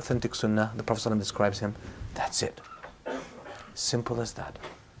Qur'an or the authentic Sunnah, the Prophet ﷺ describes Him, that's it. Simple as that.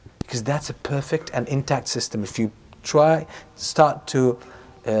 Because that's a perfect and intact system. If you start to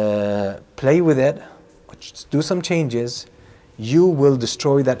play with it, or do some changes, you will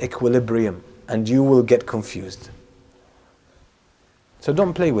destroy that equilibrium and you will get confused. So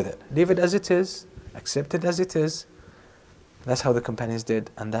don't play with it. Leave it as it is. Accept it as it is. That's how the companions did,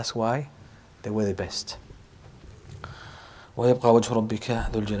 and that's why they were the best. وَيَبْقَى وَجْهُ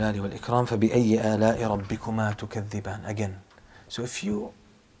رَبِّكَ ذُو الْجَلَالِ وَالْإِكْرَامِ فَبِأَيِّ آلَاءِ رَبِّكُمَا تُكَذِّبَانِ. Again. So if you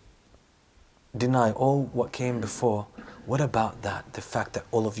deny all what came before, what about that? The fact that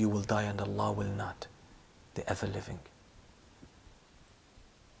all of you will die and Allah will not. The ever living.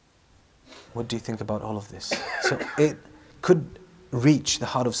 What do you think about all of this? So it could reach the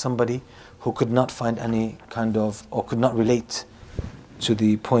heart of somebody who could not find any kind of, or could not relate to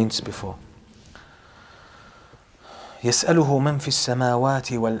the points before. يسأله من في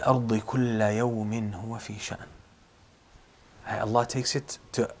السماوات والأرض كل يوم هو في شأن. Allah takes it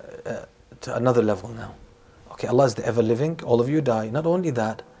to another level now. Okay, Allah is the ever living, all of you die. Not only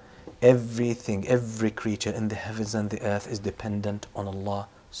that, everything, every creature in the heavens and the earth is dependent on Allah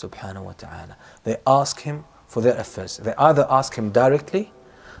subhanahu wa ta'ala. They ask Him for their affairs. They either ask Him directly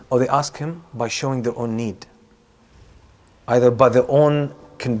or they ask Him by showing their own need. Either by their own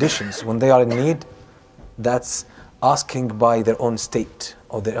conditions, when they are in need, that's asking by their own state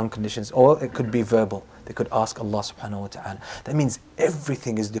or their own conditions, or it could be verbal. They could ask Allah subhanahu wa ta'ala. That means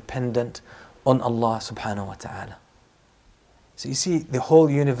everything is dependent on Allah subhanahu wa ta'ala. So you see, the whole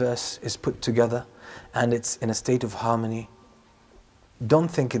universe is put together and it's in a state of harmony. Don't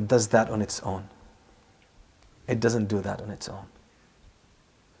think it does that on its own. It doesn't do that on its own.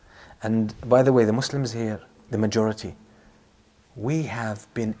 And by the way, the Muslims here, the majority, we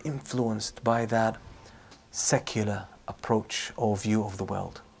have been influenced by that secular approach or view of the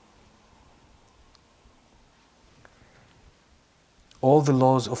world. All the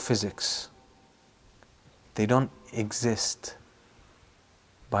laws of physics, they don't exist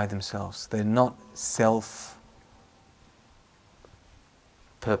by themselves. They're not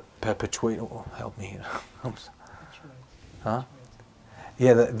self-perpetuate. Oh, help me here. Huh?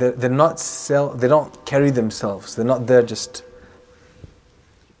 Yeah, they're not they don't carry themselves. They're not there just.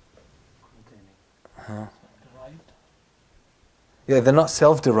 Huh? Yeah, they're not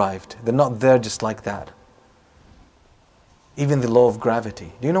self-derived. They're not there just like that. Even the law of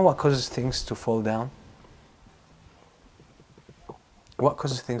gravity. Do you know what causes things to fall down? What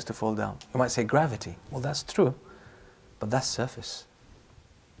causes things to fall down? You might say gravity. Well, that's true, but that's surface.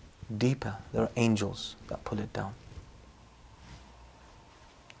 Deeper, there are angels that pull it down.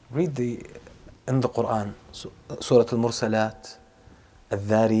 Read in the Qu.ran, Surah Al-Mursalat,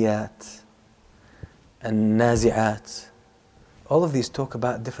 Al-Dhariyat, Al-Nazi'at. All of these talk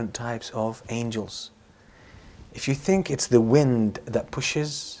about different types of angels. If you think it's the wind that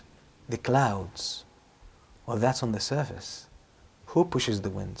pushes the clouds, well, that's on the surface. Who pushes the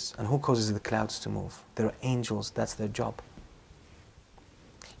winds and who causes the clouds to move? There are angels, that's their job.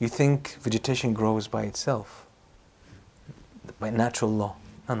 You think vegetation grows by itself, by natural law.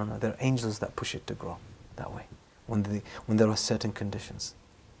 No. There are angels that push it to grow that way when there are certain conditions.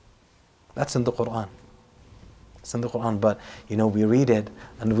 That's in the Qur'an. It's in the Qur'an, but you know, we read it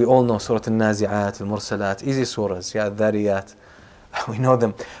and we all know Surah Al-Nazi'at, Al-Mursalat, easy surahs, yeah, Dhariyat. We know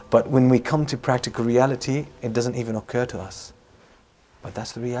them. But when we come to practical reality, it doesn't even occur to us. But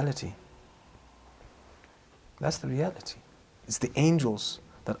that's the reality. That's the reality. It's the angels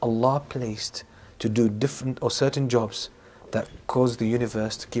that Allah placed to do different or certain jobs that cause the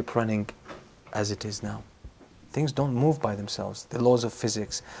universe to keep running as it is now. Things don't move by themselves. The laws of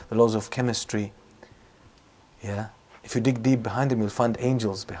physics, the laws of chemistry, yeah. If you dig deep behind them, you'll find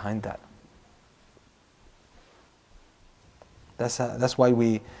angels behind that. That's why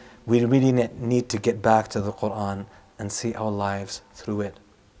we really need to get back to the Qur'an and see our lives through it.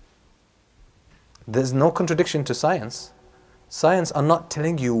 There's no contradiction to science. Science are not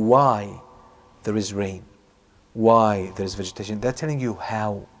telling you why there is rain, why there is vegetation. They're telling you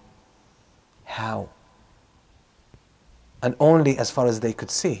how. How. And only as far as they could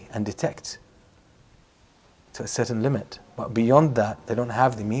see and detect, to a certain limit. But beyond that, they don't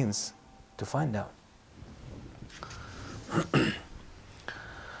have the means to find out.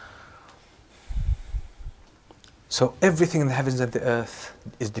 So everything in the heavens and the earth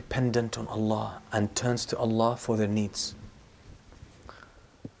is dependent on Allah and turns to Allah for their needs.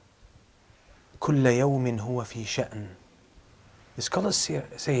 كل يوم هو في شأن. The scholars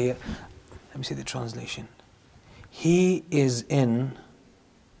say here, let me see the translation. He is in,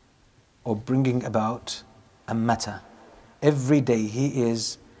 or bringing about, a matter. Every day he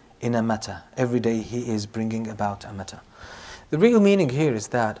is in a matter. Every day he is bringing about a matter. The real meaning here is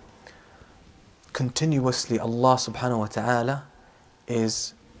that continuously Allah subhanahu wa ta'ala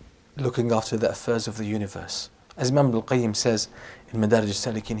is looking after the affairs of the universe. As Imam al-Qayyim says in Madarij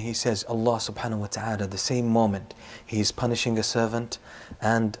al-Salikin, he says Allah subhanahu wa ta'ala, the same moment he is punishing a servant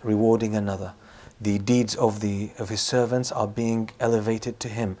and rewarding another. The deeds of his servants are being elevated to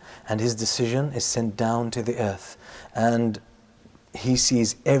him, and his decision is sent down to the earth. And he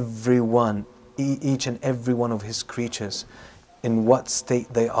sees everyone, each and every one of his creatures, in what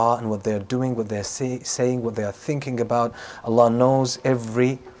state they are and what they are doing, what they are saying, what they are thinking about. Allah knows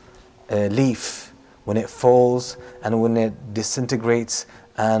every leaf when it falls and when it disintegrates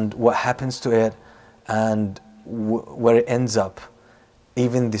and what happens to it, and where it ends up,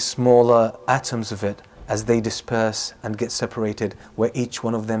 even the smaller atoms of it, as they disperse and get separated, where each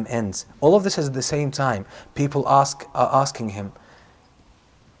one of them ends. All of this is at the same time. People are asking him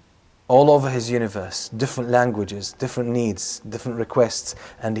all over his universe, different languages, different needs, different requests,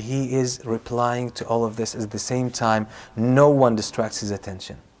 and he is replying to all of this at the same time. No one distracts his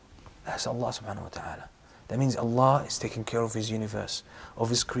attention. That's Allah subhanahu wa ta'ala. That means Allah is taking care of his universe, of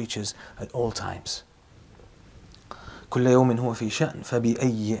his creatures at all times. كل يوم هو في شأن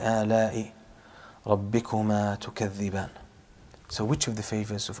فبأي آلاء ربكما تكذبان. So which of the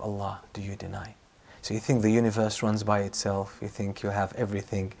favors of Allah do you deny? So you think the universe runs by itself, you think you have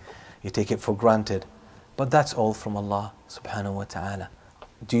everything, you take it for granted, but that's all from Allah subhanahu wa ta'ala.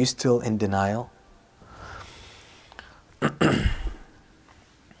 Do you still in denial?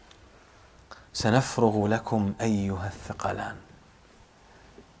 سنفرغ لكم أيها الثقلان.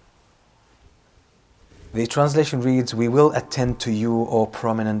 The translation reads, we will attend to you, O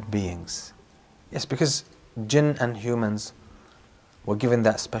prominent beings. Yes, because jinn and humans were given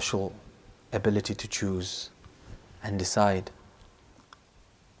that special ability to choose and decide.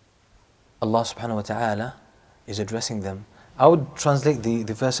 Allah subhanahu wa ta'ala is addressing them. I would translate the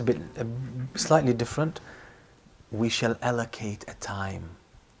verse a bit slightly different. We shall allocate a time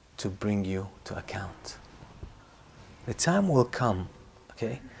to bring you to account. The time will come,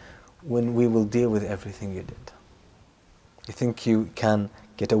 okay, when we will deal with everything you did. You think you can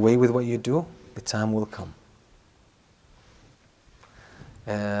get away with what you do? The time will come.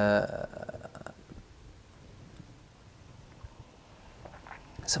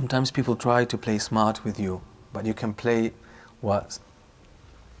 Sometimes people try to play smart with you, but you can play what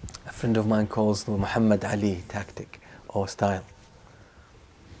a friend of mine calls the Muhammad Ali tactic or style.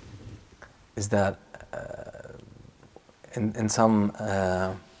 Is that in some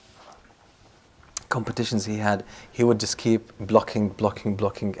competitions he would just keep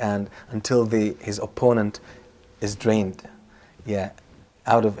blocking, and until his opponent is drained,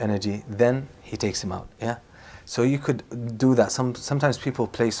 out of energy, then he takes him out. So you could do that. Sometimes people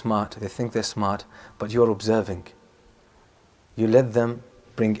play smart, they think they're smart, but you're observing. You let them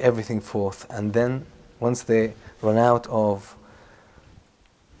bring everything forth, and then once they run out of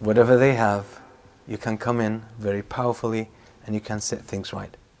whatever they have, you can come in very powerfully and you can set things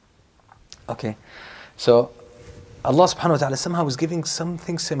right. Okay, so Allah subhanahu wa ta'ala somehow is giving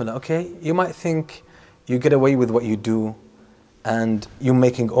something similar. Okay, you might think you get away with what you do, and you're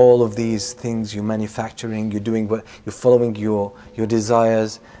making all of these things, you're manufacturing, you're following your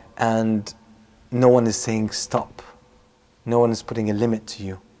desires, and no one is saying stop. No one is putting a limit to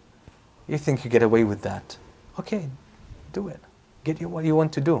you. You think you get away with that. Okay, do it. Get what you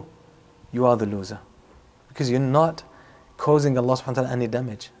want to do. You are the loser. Because you're not causing Allah subhanahu wa ta'ala any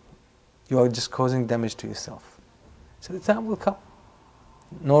damage. You are just causing damage to yourself. So the time will come.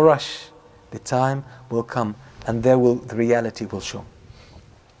 No rush. The time will come, and the reality will show.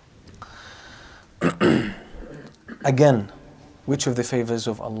 Again, which of the favors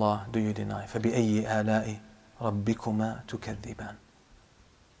of Allah do you deny? فَبِأَيِّ آلَاءِ رَبِّكُمَا تُكَذِّبَانِ.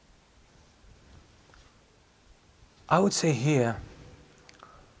 I would say here,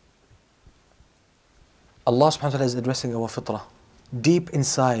 Allah subhanahu wa ta'ala is addressing our fitrah. Deep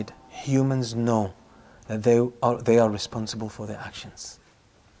inside, humans know that they are responsible for their actions.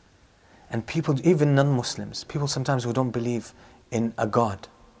 And people, even non-Muslims, people sometimes who don't believe in a God,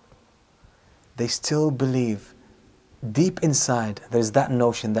 they still believe deep inside, there's that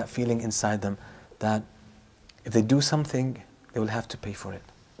notion, that feeling inside them, that if they do something, they will have to pay for it.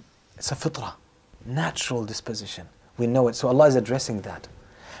 It's a fitrah, natural disposition. We know it. So Allah is addressing that.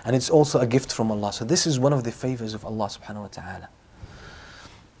 And it's also a gift from Allah. So this is one of the favors of Allah subhanahu wa ta'ala.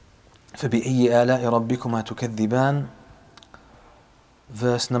 فَبِأَيِّ آلَاءِ رَبِّكُمَا تُكَذِّبَانِ.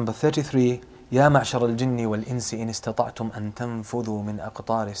 Verse number 33. يَا مَعْشَرَ الْجِنِّ وَالْإِنسِ إِنِ اسْتَطَعْتُمْ أَن تَنْفُذُوا مِنْ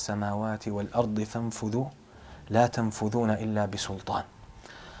أَقْطَارِ السَّمَاوَاتِ وَالْأَرْضِ فَانْفُذُوا لَا تَنْفُذُونَ إِلَّا بِسُلْطَانٍ.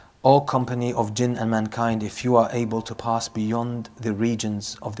 O company of jinn and mankind, if you are able to pass beyond the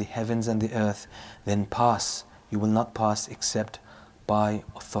regions of the heavens and the earth, then pass. You will not pass except by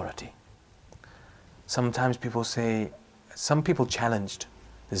authority. Sometimes people say, some people challenged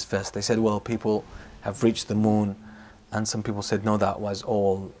this verse. They said, well, people have reached the moon, and some people said, no, that was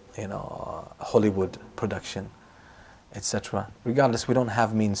all, Hollywood production, etc. Regardless, we don't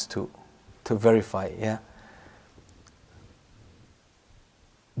have means to verify,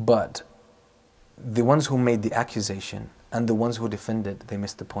 But the ones who made the accusation and the ones who defended, they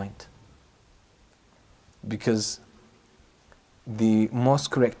missed the point. Because the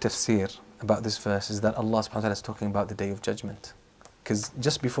most correct tafsir about this verse is that Allah subhanahu wa ta'ala is talking about the Day of Judgment. because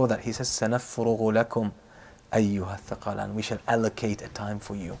just before that he says سَنَفْرُغُ لَكُمْ أَيُّهَا الثَّقَلَانِ, we shall allocate a time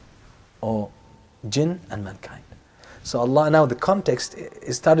for you, or jinn and mankind. So Allah, now the context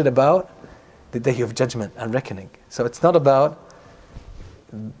is started about the day of judgment and reckoning. So it's not about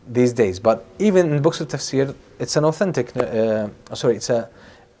these days, but even in books of tafsir, it's an authentic, it's a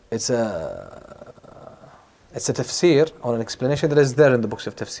tafsir or an explanation that is there in the books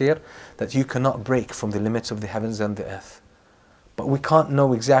of tafsir, that you cannot break from the limits of the heavens and the earth. But we can't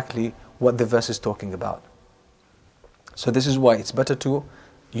know exactly what the verse is talking about. So this is why it's better to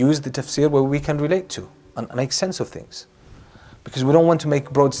use the tafsir where we can relate to and make sense of things. Because we don't want to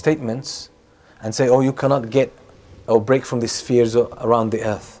make broad statements and say, oh, you cannot get or break from the spheres around the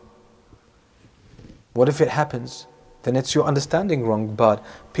earth. What if it happens? Then it's your understanding wrong, but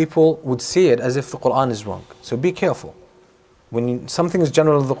people would see it as if the Qur'an is wrong. So be careful. When something is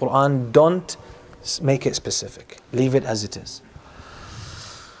general in the Qur'an, don't make it specific. Leave it as it is.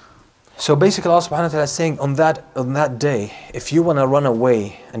 So basically Allah subhanahu wa ta'ala is saying on that day, if you want to run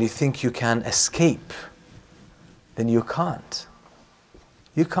away and you think you can escape, then you can't.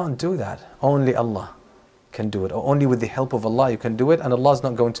 You can't do that. Only Allah can do it, or only with the help of Allah you can do it, and Allah is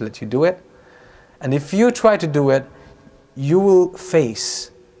not going to let you do it. And if you try to do it, you will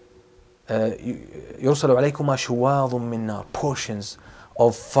face يُرْسَلُ عَلَيْكُمَا شُوَاظٌ مِّن نَارٍ, portions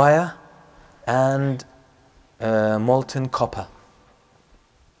of fire and molten copper,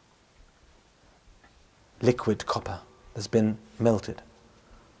 liquid copper that's been melted,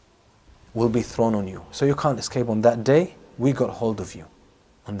 will be thrown on you. So you can't escape on that day. We got hold of you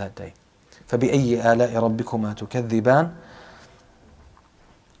on that day. فَبِأَيِّ آلَاءِ رَبِّكُمَا تُكَذِّبَانِ.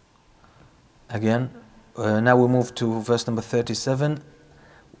 Again, now we move to verse number 37.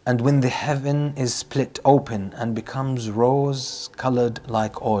 And when the heaven is split open and becomes rose-colored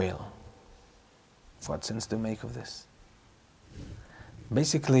like oil. What sense to make of this?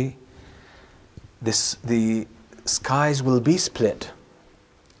 Basically, the skies will be split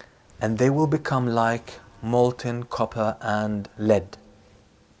and they will become like molten copper and lead,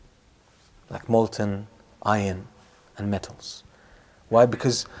 like molten iron and metals. Why?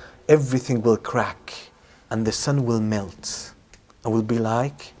 Because everything will crack and the sun will melt and will be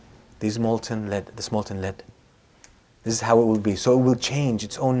like this molten lead. This is how it will be. So it will change,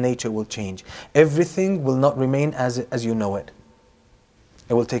 its own nature will change. Everything will not remain as you know it.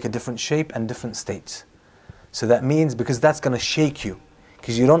 It will take a different shape and different states. So that means, because that's going to shake you,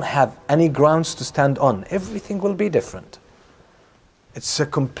 because you don't have any grounds to stand on, everything will be different. It's a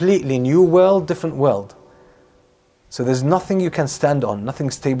completely new world, different world. So there's nothing you can stand on, nothing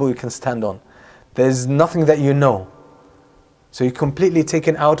stable you can stand on. There's nothing that you know. So you're completely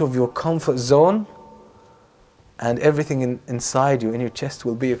taken out of your comfort zone, and everything inside you, in your chest,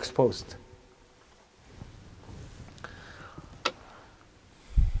 will be exposed.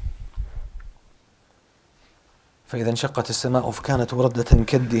 فإذا انشقت السماء فكانت وردة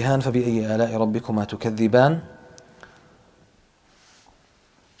كالدهان فبأي آلاء ربكما تكذبان.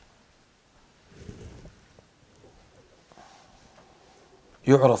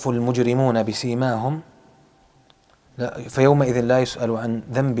 يعرف المجرمون بسيماهم فيومئذ لا يسأل عن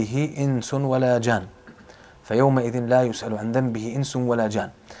ذنبه إنس ولا جان. فيومئذ لا يسأل عن ذنبه إنس ولا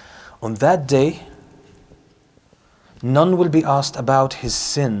جان. On that day, none will be asked about his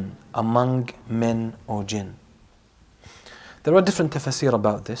sin among men or jinn. There are different tafsir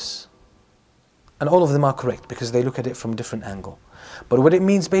about this, and all of them are correct because they look at it from a different angle. But what it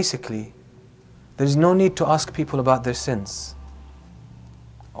means basically, there is no need to ask people about their sins.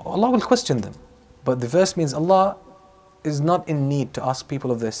 Allah will question them. But the verse means Allah is not in need to ask people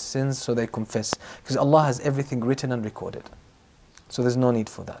of their sins so they confess, because Allah has everything written and recorded. So there's no need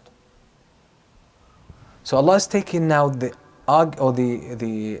for that. So Allah is taking now the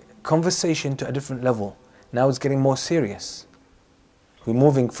conversation to a different level. Now it's getting more serious. We're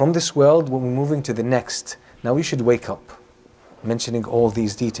moving from this world, we're moving to the next. Now we should wake up, mentioning all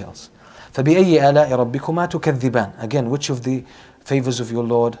these details. فَبِأَيِّ آلَاءِ رَبِّكُمَا تُكَذِّبَانِ. Again, which of the favors of your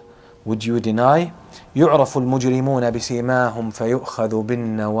Lord would you deny? يُعْرَفُ الْمُجْرِمُونَ بِسِيمَاهُمْ فَيُؤْخَذُ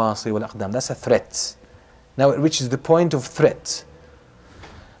بِالنَّوَاصِي وَالْأَقْدَامِ. That's a threat. Now it reaches the point of threat.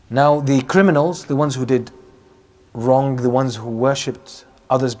 Now the criminals, the ones who did wrong, the ones who worshipped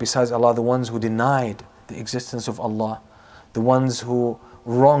others besides Allah, the ones who denied the existence of Allah, the ones who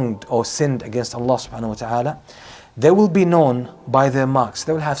wronged or sinned against Allah subhanahu wa ta'ala, they will be known by their marks.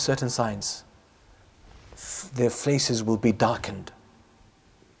 They will have certain signs. Their faces will be darkened.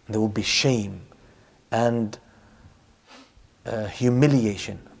 There will be shame and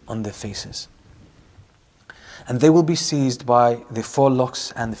humiliation on their faces. And they will be seized by the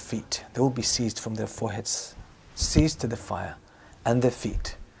forelocks and the feet. They will be seized from their foreheads, seized to the fire, and their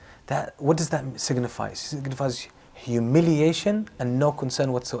feet. What does that signify? It signifies humiliation and no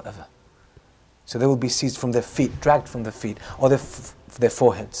concern whatsoever. So they will be seized from their feet, dragged from their feet, or their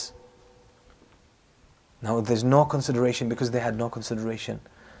foreheads. Now there's no consideration because they had no consideration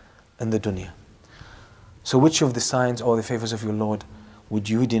in the dunya. So which of the signs or the favors of your Lord would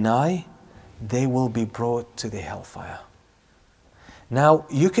you deny? They will be brought to the hellfire. Now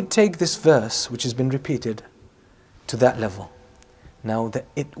you could take this verse, which has been repeated, to that level. Now that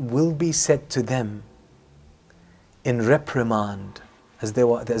it will be said to them in reprimand as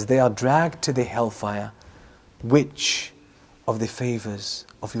they are dragged to the hellfire, which of the favors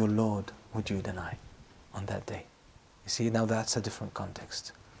of your Lord would you deny on that day? You see, now that's a different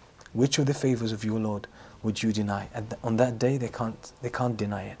context. Which of the favors of your Lord would you deny? On that day they can't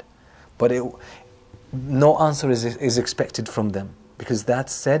deny it. But no answer is expected from them, because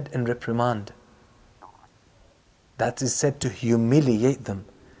that's said in reprimand. That is said to humiliate them,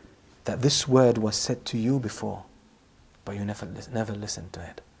 that this word was said to you before, but you never listened to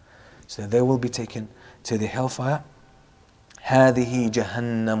it. So they will be taken to the hellfire. هذه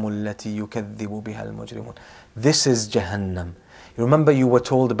جهنم التي يكذب بها المجرمون. This is Jahannam. You remember you were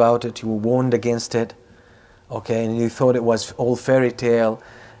told about it, you were warned against it, okay, and you thought it was all fairy tale,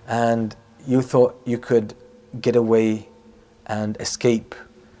 and you thought you could get away and escape.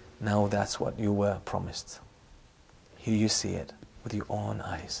 Now that's what you were promised. Here you see it with your own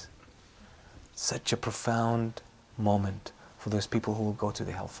eyes. Such a profound moment for those people who will go to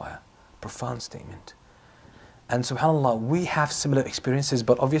the hellfire. Profound statement. And subhanAllah, we have similar experiences,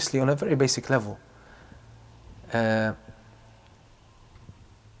 but obviously on a very basic level. A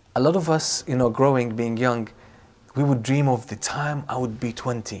lot of us, growing, being young, we would dream of the time I would be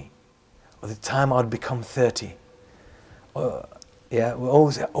 20, or the time I would become 30. We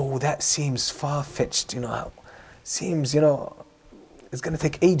always say, oh, that seems far-fetched, seems, it's going to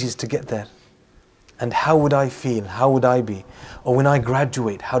take ages to get there. And how would I feel? How would I be? Or when I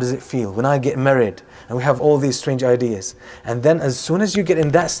graduate, how does it feel? When I get married, and we have all these strange ideas. And then as soon as you get in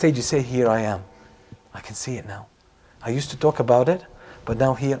that stage, you say, here I am. I can see it now. I used to talk about it, but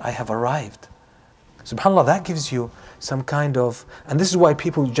now here I have arrived. SubhanAllah, that gives you some kind of, and this is why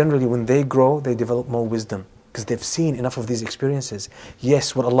people generally, when they grow, they develop more wisdom, because they've seen enough of these experiences.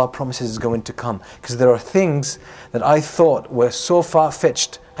 Yes, what Allah promises is going to come, because there are things that I thought were so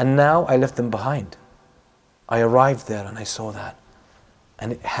far-fetched, and now I left them behind. I arrived there and I saw that,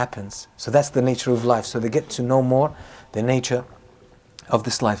 and it happens. So that's the nature of life. So they get to know more the nature of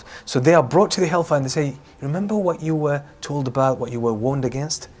this life. So they are brought to the hellfire and they say, remember what you were told about, what you were warned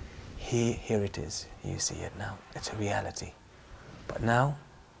against? Here it is. You see it now. It's a reality. But now,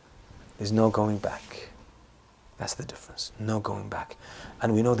 there's no going back. That's the difference. No going back.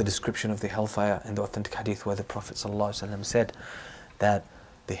 And we know the description of the hellfire in the authentic hadith where the Prophet ﷺ said that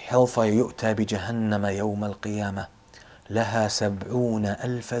the hellfire يُؤْتَى بِجَهَنَّمَ يَوْمَ الْقِيَامَةِ لَهَا سَبْعُونَ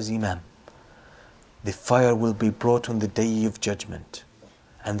أَلْفَ زِمَامٍ. The fire will be brought on the day of judgment.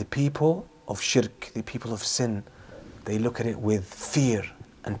 And the people of shirk, the people of sin, they look at it with fear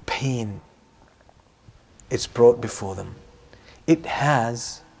and pain. It's brought before them. It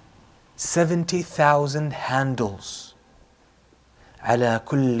has 70,000 handles. عَلَى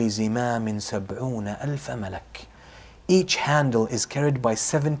كُلِّ زِمَامٍ سَبْعُونَ أَلْفَ مَلَكٍ. Each handle is carried by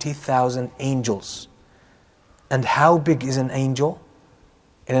 70,000 angels. And how big is an angel?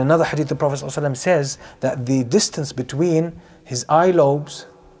 In another hadith, the Prophet ﷺ says that the distance between his eye lobes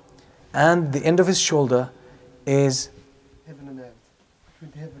and the end of his shoulder is heaven and earth.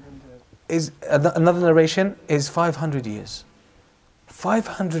 Between heaven and earth. Is another narration is 500 years.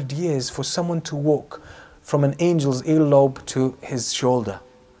 500 years for someone to walk from an angel's earlobe to his shoulder.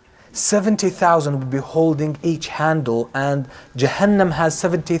 70,000 will be holding each handle, and Jahannam has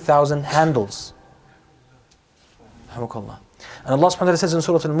 70,000 handles. And Allah subhanahu wa ta'ala says in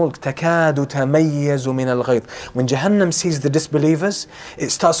Surah Al-Mulk, تَكَادُ تَمَيَّزُ مِنَ الْغَيْظِ. When Jahannam sees the disbelievers, it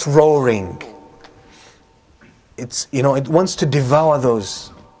starts roaring. It wants to devour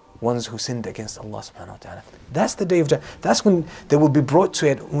those ones who sinned against Allah subhanahu wa ta'ala. That's the day of Jahannam. That's when they will be brought to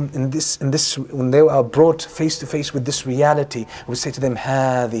it, when they are brought face to face with this reality. We say to them,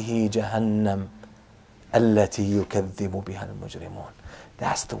 هَذِهِ جَهَنَّمْ الَّتِي يُكَذِّبُ بِهَا الْمُجْرِمُونَ.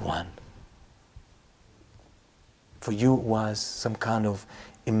 That's the one. For you it was some kind of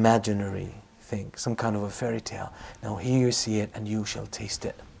imaginary thing, some kind of a fairy tale. Now here you see it and you shall taste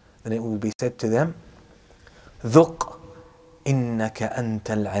it. Then it will be said to them, ذُقْ إِنَّكَ أَنْتَ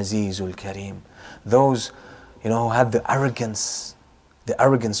الْعَزِيزُ الْكَرِيمُ. Those who had the arrogance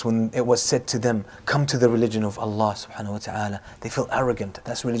when it was said to them, come to the religion of Allah subhanahu wa ta'ala. They felt arrogant.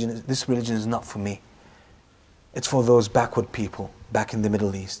 This religion is not for me. It's for those backward people, back in the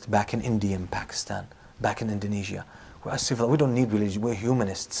Middle East, back in India and Pakistan, back in Indonesia. We're civil. We don't need religion. We're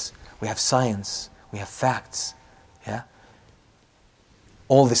humanists. We have science. We have facts. Yeah.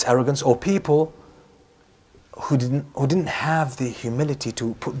 All this arrogance, or people who didn't have the humility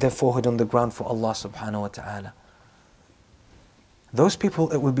to put their forehead on the ground for Allah subhanahu wa ta'ala. Those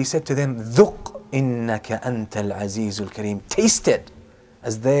people, it will be said to them, ذُقْ إِنَّكَ أَنْتَ الْعَزِيزُ الْكَرِيمُ. Taste it.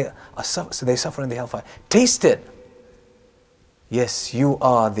 As they suffer in the hellfire. Taste it. Yes, you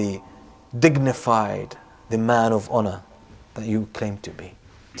are the dignified, the man of honor that you claim to be.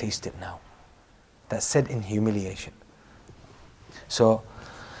 Taste it now. That's said in humiliation. So,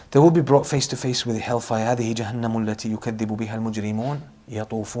 they will be brought face to face with the hellfire. هذه جهنم التي يكذب بها المجرمون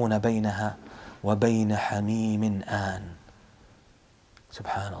يطوفون بينها وبين حميم آن.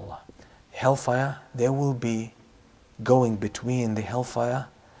 Subhanallah. Hellfire, there will be going between the hellfire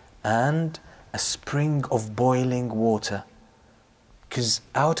and a spring of boiling water. Because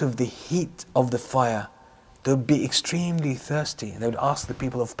out of the heat of the fire, they would be extremely thirsty. They would ask the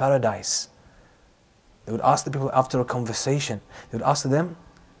people of paradise. They would ask the people after a conversation. They would ask them,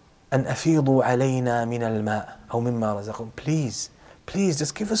 أن أفيضوا علينا من الماء أو مما رزقكم. Please,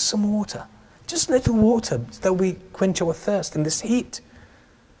 just give us some water. Just little water so that we quench our thirst in this heat.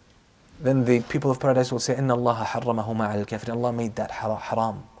 Then the people of paradise will say, إن الله حرمهما على الكافرين. Allah made that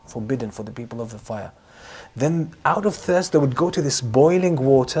haram, forbidden for the people of the fire. Then out of thirst they would go to this boiling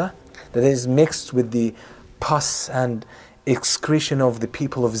water that is mixed with the pus and excretion of the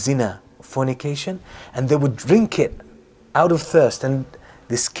people of zina, fornication, and they would drink it out of thirst, and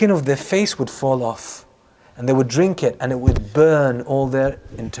the skin of their face would fall off, and they would drink it and it would burn all their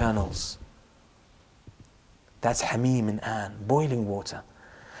internals. That's hamim and an, boiling water.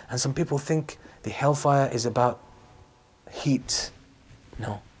 And some people think the hellfire is about heat.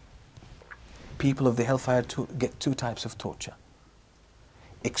 No. People of the hellfire get two types of torture.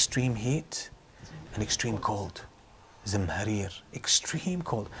 Extreme heat and extreme cold. Zamharir, extreme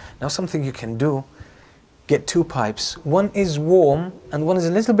cold. Now something you can do, get two pipes. One is warm and one is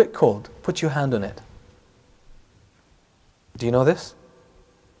a little bit cold. Put your hand on it. Do you know this?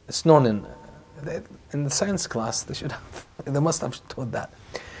 It's known in the science class. They must have taught that.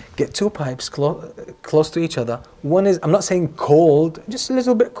 Get two pipes close to each other. One is, I'm not saying cold, just a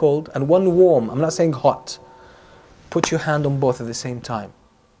little bit cold, and one warm. I'm not saying hot. Put your hand on both at the same time.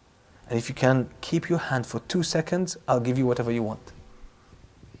 And if you can keep your hand for 2 seconds, I'll give you whatever you want.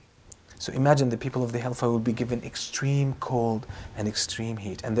 So imagine the people of the hellfire will be given extreme cold and extreme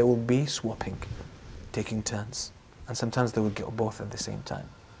heat, and they will be swapping, taking turns. And sometimes they will get both at the same time.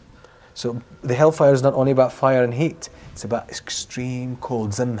 So the hellfire is not only about fire and heat, it's about extreme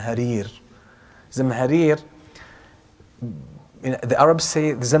cold, zamharir. Zamharir, the Arabs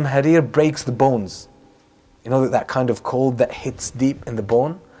say the zamharir breaks the bones. You know that kind of cold that hits deep in the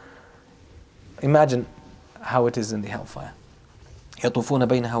bone? Imagine how it is in the hellfire. يطوفون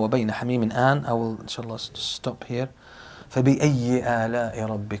بينها وبين حميم آن. I will inshallah stop here. فبأي آلاء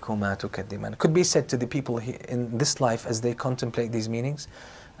ربكما تكذبان. It could be said to the people in this life as they contemplate these meanings,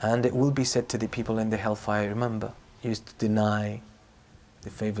 and it will be said to the people in the hellfire, remember, you used to deny the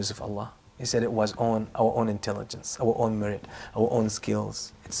favors of Allah. He said it was our own intelligence, our own merit, our own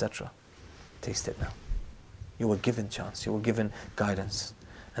skills, etc. Taste it now. You were given chance, you were given guidance,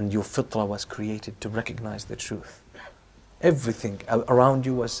 and your fitrah was created to recognize the truth. Everything around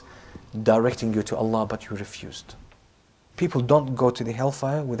you was directing you to Allah, but you refused. People don't go to the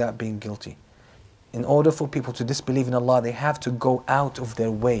hellfire without being guilty. In order for people to disbelieve in Allah, they have to go out of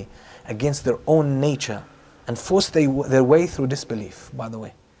their way against their own nature and force their way through disbelief, by the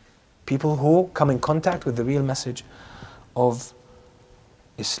way. People who come in contact with the real message of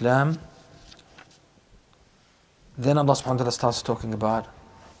Islam. Then Allah subhanahu wa ta'ala starts talking about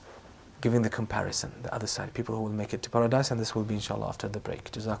giving the comparison, the other side, people who will make it to paradise, and this will be inshallah after the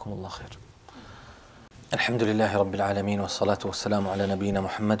break. Jazakumullah khair. Alhamdulillahi Rabbil Alameen wa salatu wa salamu ala nabiyyina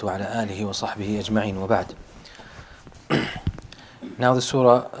Muhammad wa ala alihi wa sahbihi ajma'in wa ba'd. Now the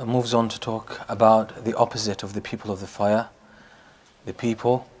surah moves on to talk about the opposite of the people of the fire, the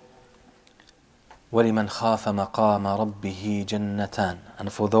people وَلِمَنْ خَافَ مَقَامَ رَبِّهِ جَنَّتَانِ,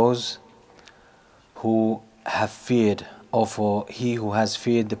 and for those who have feared, or for he who has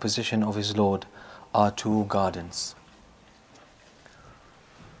feared the position of his Lord, are two gardens.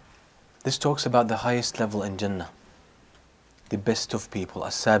 This talks about the highest level in Jannah, the best of people,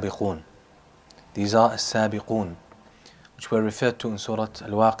 as-Sabiqun. These are as-Sabiqun, which were referred to in Surah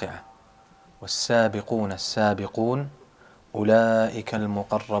Al-Waqi'ah. وَالسَّابِقُونَ السَّابِقُونَ أُولَٰئِكَ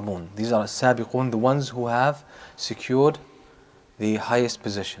الْمُقَرَّبُونَ. These are as-Sabiqun, the ones who have secured the highest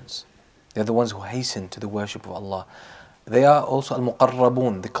positions. They're the ones who hasten to the worship of Allah. They are also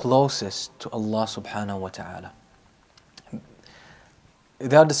al-muqarrabun, the closest to Allah subhanahu wa ta'ala.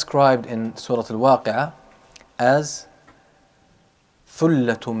 They are described in Surah Al-Waqi'ah as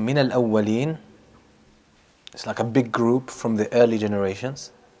ثُلَّةٌ مِّنَ الْأَوَّلِينَ. It's like a big group from the early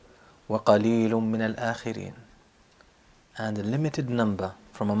generations. وَقَلِيلٌ مِّنَ الْآخِرِينَ. And a limited number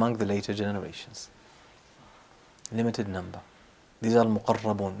from among the later generations. Limited number. These are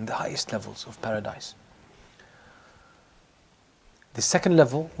al-muqarrabun, the highest levels of paradise. The second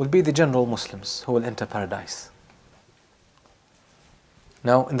level will be the general Muslims who will enter paradise.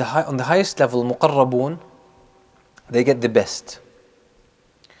 Now, on the highest level, muqarrabun, they get the best.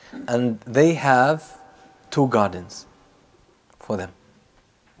 And they have 2 gardens for them.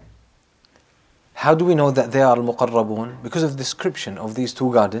 How do we know that they are al-muqarrabun? Because of the description of these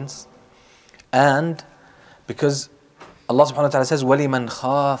 2 gardens, and because Allah subhanahu wa ta'ala says, وَلِمَنْ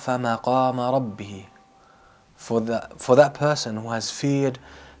خَافَ مَقَامَ رَبِّهِ, for that person who has feared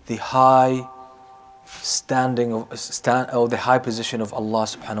the high standing or the high position of Allah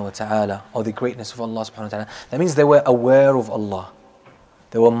subhanahu wa ta'ala, or the greatness of Allah subhanahu wa ta'ala. That means they were aware of Allah.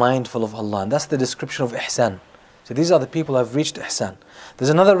 They were mindful of Allah. And that's the description of ihsan. So these are the people who have reached ihsan. There's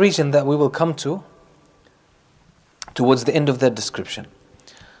another region that we will come to towards the end of their description.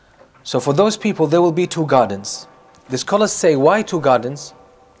 So for those people, there will be 2 gardens. The scholars say, why 2 gardens?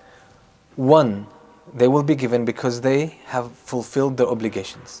 One, they will be given because they have fulfilled their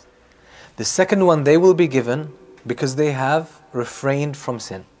obligations. The second one, they will be given because they have refrained from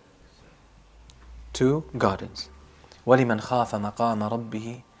sin. 2 gardens. وَلِمَنْ خَافَ مَقَامَ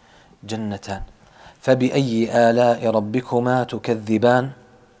رَبِّهِ جَنَّتَانِ فَبِأَيِّ آلَاءِ رَبِّكُمَا تُكَذِّبَانِ.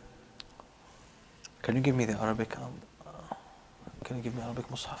 Can you give me the Arabic? Can you give me Arabic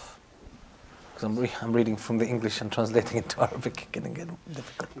Mus'haf? Because I'm reading from the English and translating into Arabic. It can get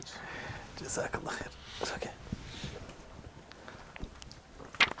difficult. Jazakallah khair. It's okay.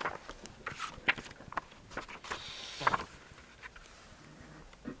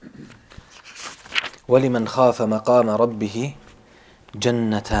 وَلِمَنْ خَافَ مَقَامَ رَبِّهِ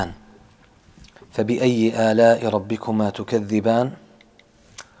جَنَّتَانِ فَبِأَيِّ آلَاءِ رَبِّكُمَا تُكَذِّبَانِ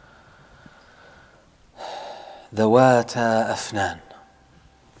ذَوَاتَا أَفْنَانٍ.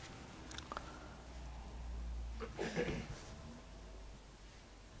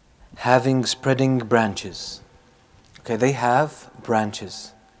 Having spreading branches. Okay, they have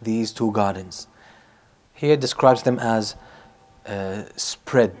branches, these 2 gardens. Here describes them as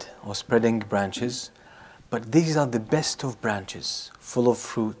spread or spreading branches. But these are the best of branches, full of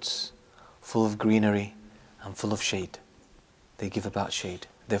fruits, full of greenery, and full of shade. They give about shade.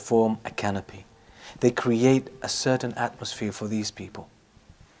 They form a canopy. They create a certain atmosphere for these people.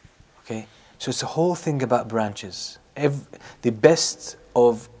 Okay? So it's a whole thing about branches. The best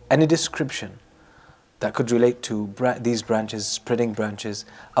of any description that could relate to these branches, spreading branches,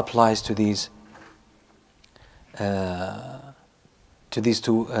 applies to these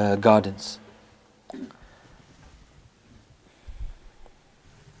 2 gardens.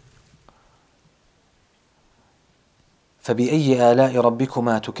 فَبِأَيِّ آلَاءِ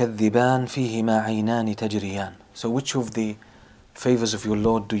رَبِّكُمَا تُكَذِّبَانِ فِيهِمَا عَيْنَانِ تَجْرِيَانِ. So which of the favors of your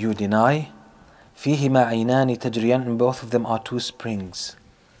Lord do you deny? فِيهِمَا عَيْنَانِ تَجْرِيَانِ. And both of them are 2 springs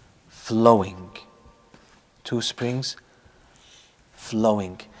flowing. 2 springs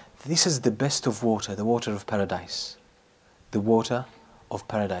flowing. This is the best of water, the water of paradise. The water of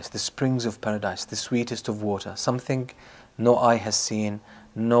paradise, the springs of paradise, the sweetest of water. Something no eye has seen,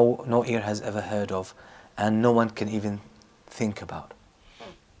 no ear has ever heard of, and no one can even think about.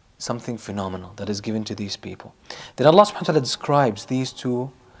 Something phenomenal that is given to these people. Then Allah subhanahu wa ta'ala describes these 2,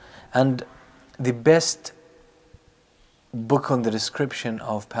 and the best book on the description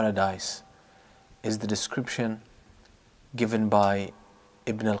of paradise is the description given by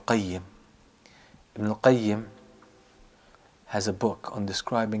Ibn al-Qayyim. Ibn al-Qayyim has a book on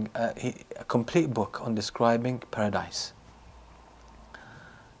describing, a complete book on describing paradise.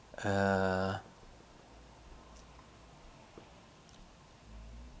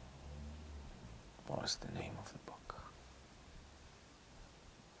 What is the name of the book?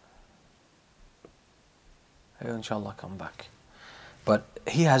 I'll inshallah come back. But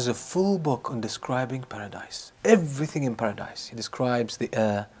he has a full book on describing paradise. Everything in paradise. He describes the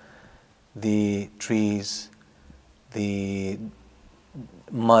air, the trees, the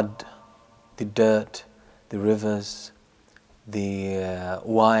mud, the dirt, the rivers, the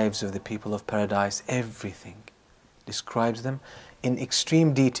wives of the people of paradise. Everything. Describes them in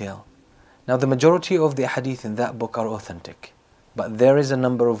extreme detail. Now the majority of the hadith in that book are authentic. But there is a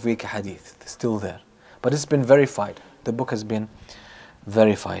number of weak hadith still there. But it's been verified. The book has been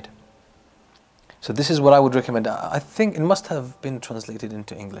verified. So this is what I would recommend. I think it must have been translated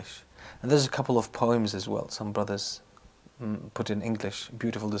into English. And there's a couple of poems as well. Some brothers put in English,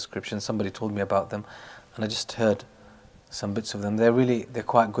 beautiful descriptions. Somebody told me about them, and I just heard some bits of them. They're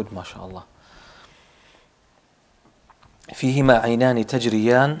quite good, mashallah. فيهما عينان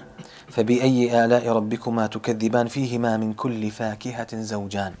تجريان فبأي آلاء ربكما تكذبان فيهما من كل فاكهة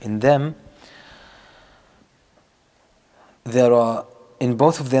زوجان. In them, in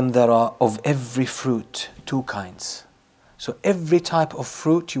both of them there are of every fruit two kinds. So every type of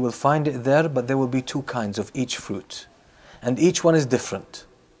fruit you will find it there, but there will be two kinds of each fruit. And each one is different.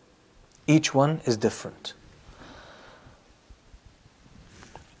 Each one is different.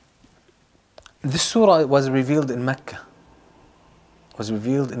 This surah was revealed in Mecca. Was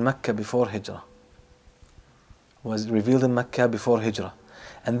revealed in Mecca before Hijrah. Was revealed in Mecca before Hijrah.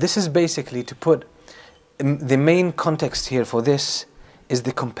 And this is basically to put, the main context here for this is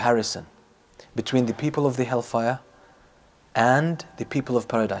the comparison between the people of the hellfire and the people of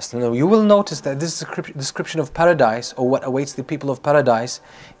paradise. Now you will notice that this description of paradise, or what awaits the people of paradise,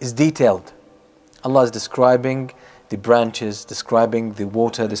 is detailed. Allah is describing the branches, describing the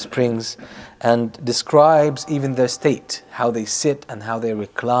water, the springs, and describes even their state, how they sit and how they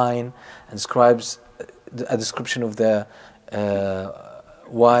recline, and describes a description of their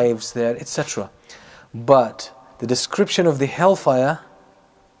wives there, etc. But the description of the hellfire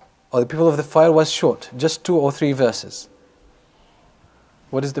or the people of the fire was short, just 2 or 3 verses.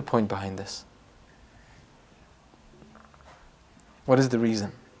 What is the point behind this? What is the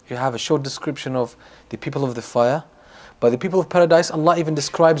reason? You have a short description of the people of the fire, but the people of paradise, Allah even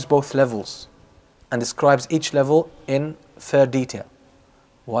describes both levels and describes each level in fair detail.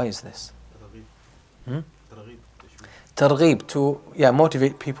 Why is this? Targhib, to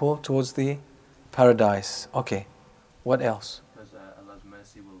motivate people towards the paradise. Okay, what else? Allah's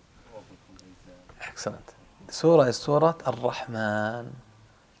mercy will overcome his. Excellent. The surah is Surah Ar-Rahman.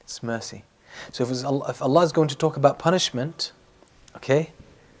 It's mercy. So if Allah is going to talk about punishment, okay,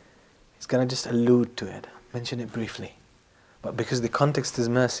 He's going to just allude to it, mention it briefly. But because the context is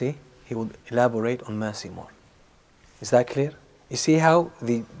mercy, He will elaborate on mercy more. Is that clear? You see how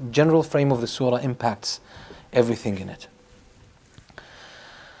the general frame of the surah impacts everything in it.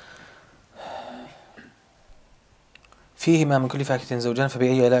 فيهما من كل فاكهة زوجان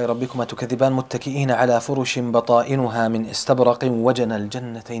فبأي آلاء ربكما تكذبان متكئين على فرش بطائنها من استبرق وجنى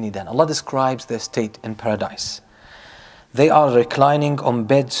الجنتين دان. Allah describes their state in paradise. They are reclining on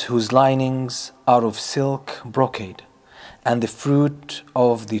beds whose linings are of silk brocade, and the fruit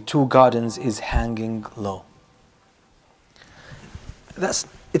of the 2 gardens is hanging low.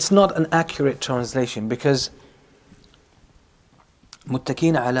 It's not an accurate translation, because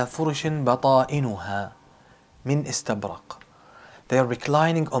متكئين على فرش بطائنها min istabraq. They are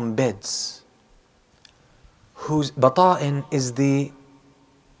reclining on beds whose bata'in is the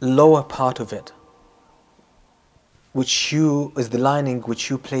lower part of it, which is the lining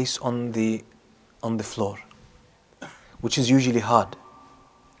which you place on the floor, which is usually hard.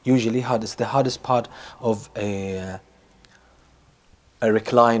 Usually hard. It's the hardest part of a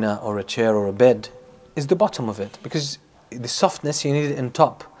recliner or a chair or a bed, is the bottom of it, because the softness you need it in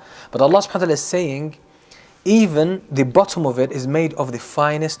top. But Allah subhanahu wa ta'ala is saying, even the bottom of it is made of the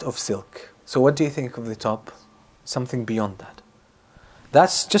finest of silk. So what do you think of the top? Something beyond that.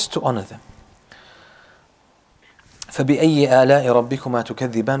 That's just to honor them. فَبِأَيِّ آلَاءِ رَبِّكُمَا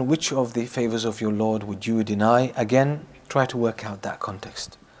تُكَذِّبَانِ. Which of the favors of your Lord would you deny? Again, try to work out that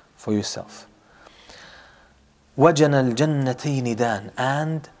context for yourself. وَجَنَى الْجَنَّتَيْنِ دَانِ.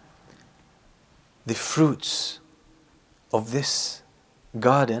 And the fruits of this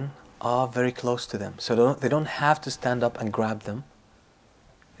garden are very close to them. So they don't have to stand up and grab them.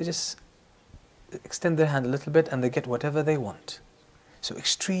 They just extend their hand a little bit and they get whatever they want. So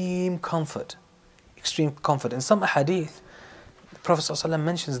extreme comfort. Extreme comfort. In some hadith, the Prophet ﷺ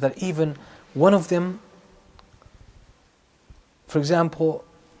mentions that even one of them, for example,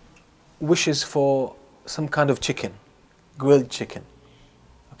 wishes for some kind of chicken, grilled chicken.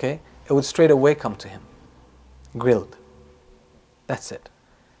 Okay? It would straight away come to him. Grilled. That's it.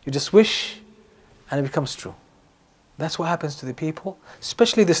 You just wish and it becomes true. That's what happens to the people,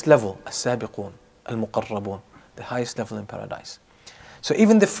 especially this level, as-Saadiqun, al-Muqarrabun, the highest level in paradise. So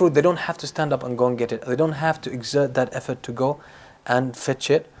even the fruit, they don't have to stand up and go and get it. They don't have to exert that effort to go and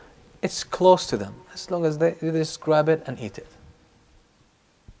fetch it. It's close to them, as long as they just grab it and eat it.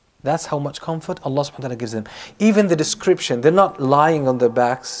 That's how much comfort Allah subhanahu wa ta'ala gives them. Even the description, they're not lying on their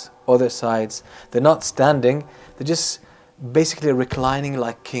backs or their sides. They're not standing. They're just basically reclining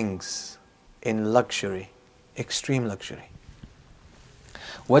like kings in luxury, extreme luxury.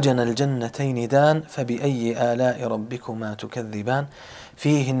 وجن الجنتين دان فبأي آلاء ربكما تكذبان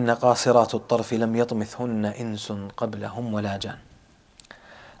فيهن قاصرات الطرف لم يطمثهن إنس قبلهم ولا جان.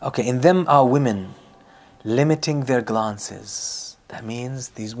 Okay, in them are women limiting their glances. That means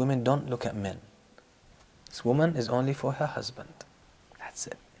these women don't look at men. This woman is only for her husband. That's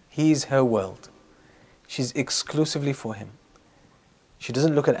it. He is her world. She's exclusively for him. She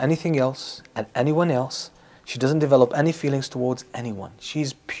doesn't look at anything else, at anyone else. She doesn't develop any feelings towards anyone.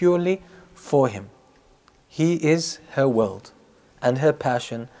 She's purely for him. He is her world and her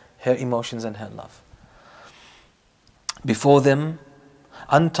passion, her emotions and her love. Before them,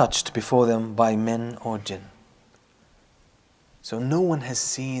 untouched before them by men or jinn. So no one has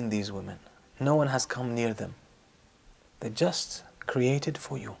seen these women. No one has come near them. They're just created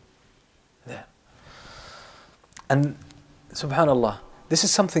for you. There. And subhanallah, this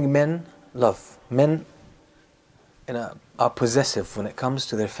is something men love. Men are possessive when it comes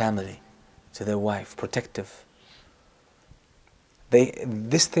to their family, to their wife, protective.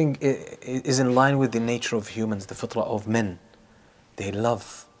 This thing is in line with the nature of humans, the fitrah of men. They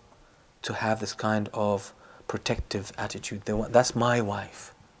love to have this kind of protective attitude. That's my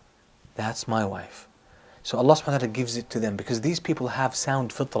wife. That's my wife. So Allah subhanahu wa ta'ala gives it to them because these people have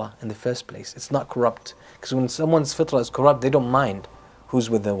sound fitrah in the first place. It's not corrupt. Because when someone's fitrah is corrupt, they don't mind who's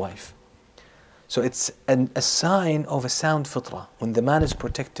with their wife. So it's a sign of a sound fitrah. When the man is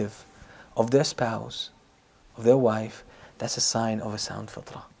protective of their spouse, of their wife, that's a sign of a sound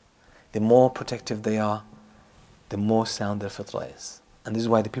fitrah. The more protective they are, the more sound their fitrah is. And this is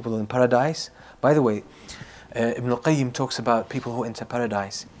why the people in paradise, by the way, Ibn al-Qayyim talks about people who enter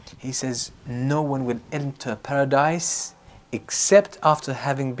paradise. He says, no one will enter paradise except after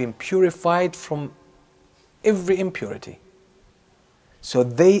having been purified from every impurity. So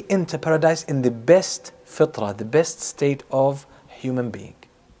they enter paradise in the best fitrah, the best state of human being.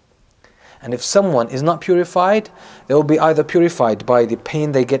 And if someone is not purified, they will be either purified by the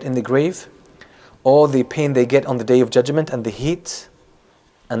pain they get in the grave, or the pain they get on the day of judgment and the heat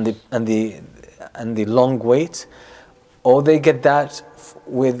and the long wait, or they get that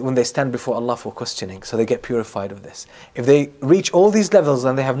when they stand before Allah for questioning. So they get purified of this. If they reach all these levels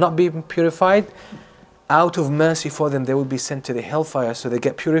and they have not been purified, out of mercy for them, they will be sent to the hellfire. So they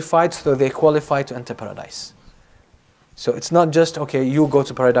get purified, so they qualify to enter paradise. So it's not just, okay, you go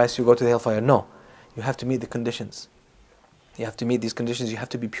to paradise, you go to the hellfire. No, you have to meet the conditions. You have to meet these conditions. You have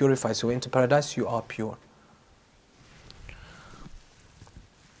to be purified. So into paradise, you are pure.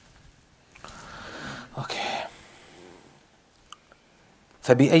 Okay.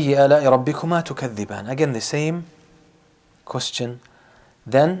 فَبِأَيِّ آلَاءِ رَبِّكُمَا تُكَذِّبَانِ. Again, the same question.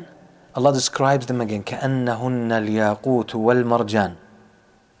 Then Allah describes them again. كَأَنَّهُنَّ الْيَاقُوتُ وَالْمَرْجَانِ.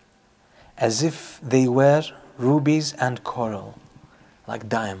 As if they were rubies and coral, like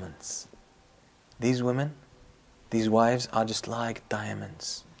diamonds. These women, these wives are just like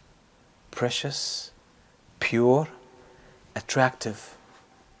diamonds. Precious, pure, attractive.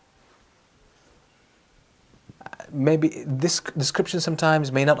 Maybe this description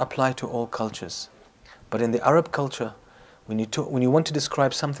sometimes may not apply to all cultures, but in the Arab culture, when you want to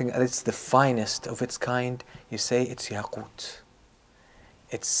describe something that it's the finest of its kind, you say it's yaqut.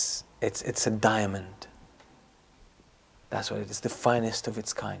 It's a diamond. That's what it is, the finest of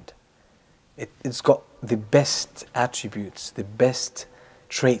its kind. It's got the best attributes, the best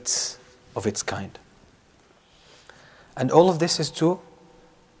traits of its kind. And all of this is to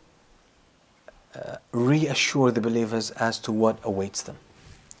reassure the believers as to what awaits them.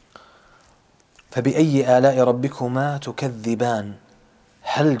 فَبِأَيِّ آلَاءِ رَبِّكُمَا تُكَذِّبَانِ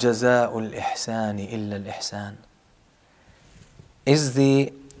هَلْ جَزَاءُ الْإِحْسَانِ إِلَّا الْإِحْسَانِ.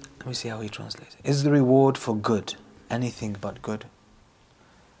 Let me see how he translates it. Is the reward for good anything but good?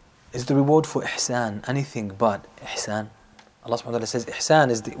 Is the reward for ihsan anything but ihsan? Allah subhanahu wa ta'ala says ihsan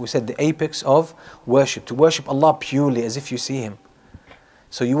is, we said, the apex of worship. To worship Allah purely as if you see Him.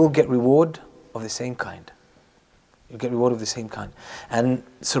 So you will get reward of the same kind. You get reward of the same kind. And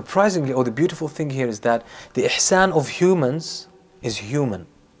surprisingly, or the beautiful thing here is that the ihsan of humans is human.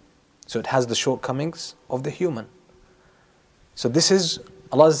 So it has the shortcomings of the human. So this is,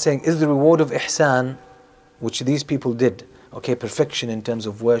 Allah is saying, is the reward of ihsan, which these people did, okay, perfection in terms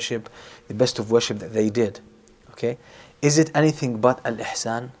of worship, the best of worship that they did, okay, is it anything but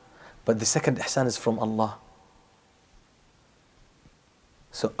al-ihsan? But the second ihsan is from Allah.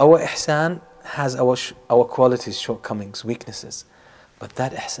 So our ihsan has our qualities, shortcomings, weaknesses, but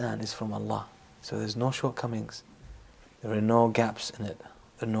that ihsan is from Allah. So there's no shortcomings, there are no gaps in it,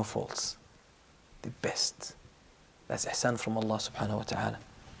 there are no faults. The best. That's ihsan from Allah subhanahu wa ta'ala.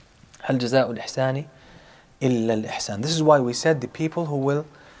 هل جزاء الإحسان إِلَّا الْإِحْسَانِ. This is why we said the people who will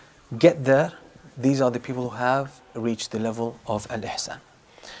get there, these are the people who have reached the level of al-ihsan.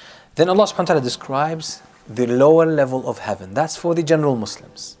 Then Allah subhanahu wa ta'ala describes the lower level of heaven. That's for the general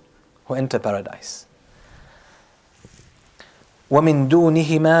Muslims who enter paradise. وَمِن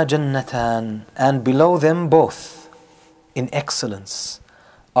دُونِهِمَا جَنَّتَانِ. And below them both, in excellence,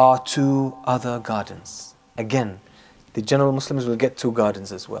 are two other gardens. Again, the general Muslims will get two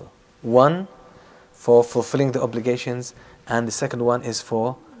gardens as well. One for fulfilling the obligations, and the second one is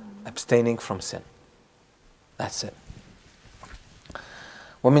for abstaining from sin. That's it.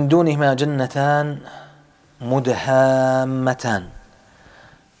 وَمِن دُونِهِمَا جَنَّتَانِ مُدْهَامَّتَانِ.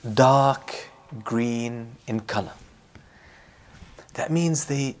 Dark green in color. That means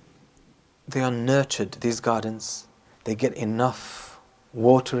they are nurtured, these gardens. They get enough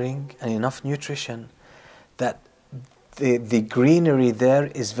watering and enough nutrition that the greenery there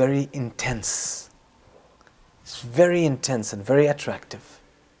is very intense. It's very intense and very attractive.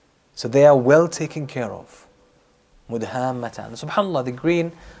 So they are well taken care of. Mudhammatan. SubhanAllah, the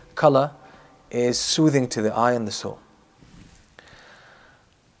green color is soothing to the eye and the soul.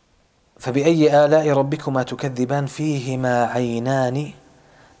 فبأي آلاء ربكما تكذبان فيهما عينان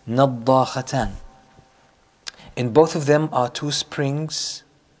نضاختان. In both of them are two springs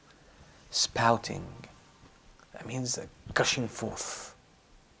spouting. That means gushing forth.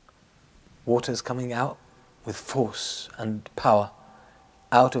 Water is coming out with force and power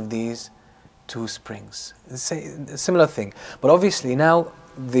out of these two springs. It's a similar thing. But obviously now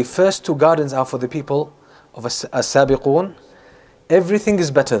the first two gardens are for the people of as-Sabiqun. Everything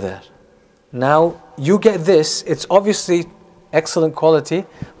is better there. Now you get this, it's obviously excellent quality,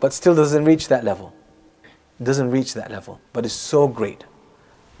 but still doesn't reach that level. It doesn't reach that level, but it's so great.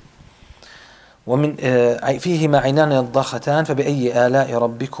 ومن فيهما عينان نضاختان فبأي آلاء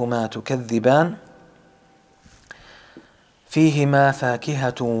ربكما تكذبان فيهما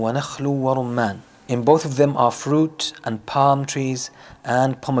فاكهة ونخل ورمان. In both of them are fruit and palm trees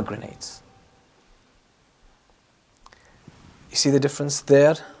and pomegranates. You see the difference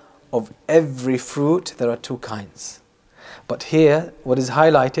there? Of every fruit there are two kinds. But here what is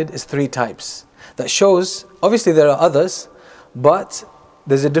highlighted is three types. That shows, obviously there are others, but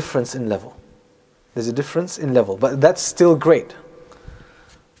there's a difference in level. There's a difference in level, but that's still great.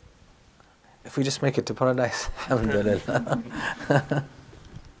 If we just make it to paradise, alhamdulillah.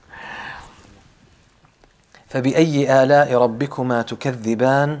 فبأي آلاء ربكما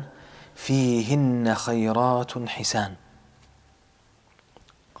تكذبان فيهن خيرات حسان.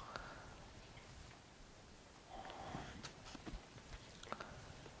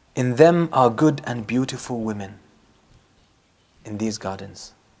 In them are good and beautiful women in these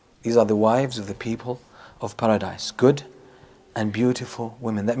gardens. These are the wives of the people of paradise. Good and beautiful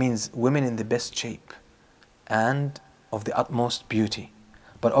women. That means women in the best shape and of the utmost beauty.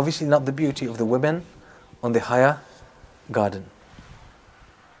 But obviously not the beauty of the women on the higher garden.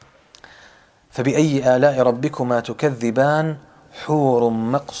 فبأي آلاء ربكما تكذبان حور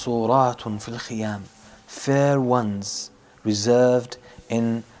مقصورات في الخيام. Fair ones reserved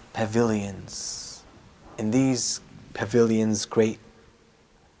in pavilions. In these pavilions, great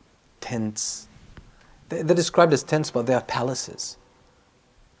tents. They're described as tents, but they are palaces.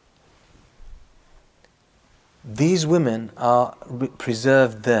 These women are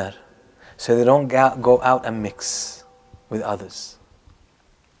preserved there, so they don't go out and mix with others.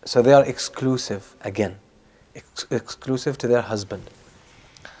 So they are exclusive again, exclusive to their husband.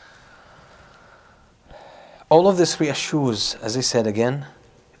 All of this reassures, as I said again,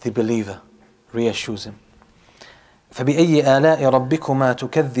 the believer, reassures him. فبأي آلاء ربكما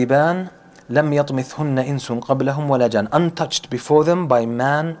تكذبان لم يطمثهن إنس قبلهم ولا جان. Untouched before them by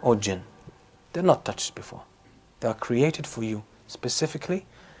man or jinn. They're not touched before. They are created for you specifically.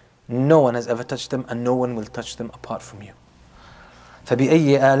 No one has ever touched them, and no one will touch them apart from you.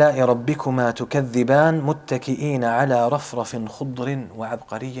 فبأي آلاء ربكما تكذبان متكئين على رفرف خضر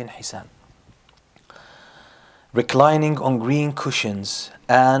وعبقري حسان. Reclining on green cushions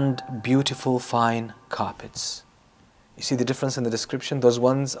and beautiful fine carpets. You see the difference in the description? Those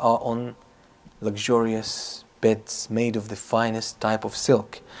ones are on luxurious beds made of the finest type of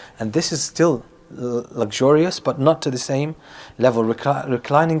silk. And this is still luxurious, but not to the same level.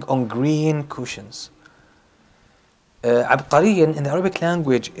 Reclining on green cushions. Abqariyan in the Arabic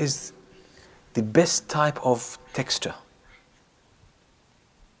language is the best type of texture.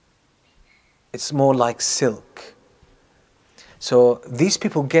 It's more like silk. So these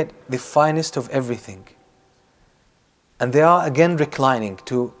people get the finest of everything. And they are again reclining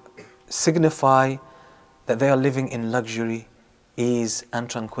to signify that they are living in luxury, ease and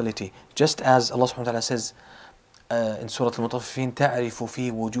tranquility. Just as Allah subhanahu wa ta'ala says, in Surah Al-Mutaffifin, تعرف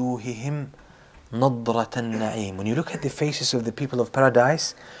في وجوههم نضرة النعيم. When you look at the faces of the people of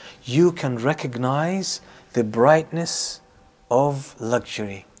paradise, you can recognize the brightness of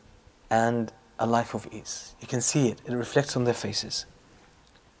luxury and a life of ease. You can see it. It reflects on their faces.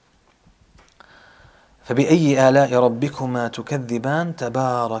 فبأي آلاء ربكما تكذبان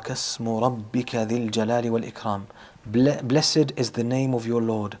تبارك اسم ربك ذي الجلال والإكرام. Blessed is the name of your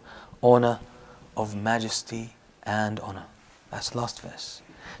Lord, honor of majesty and honor. That's last verse.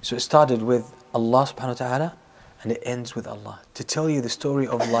 So it started with Allah subhanahu wa ta'ala and it ends with Allah. To tell you the story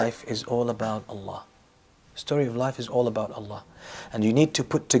of life is all about Allah. The story of life is all about Allah. And you need to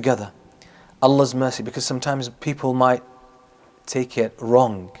put together Allah's mercy, because sometimes people might take it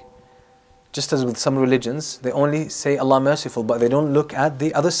wrong. Just as with some religions, they only say Allah merciful, but they don't look at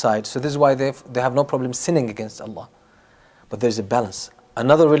the other side. So this is why they have no problem sinning against Allah. But there's a balance.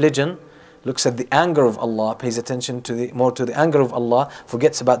 Another religion looks at the anger of Allah, pays attention to more to the anger of Allah,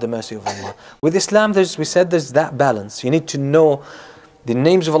 forgets about the mercy of Allah. With Islam, we said there's that balance. You need to know the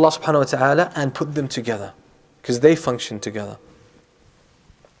names of Allah subhanahu wa ta'ala and put them together, because they function together.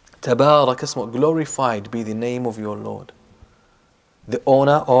 Tabarak asma, glorified be the name of your Lord. The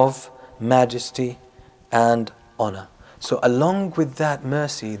honor of majesty and honor. So along with that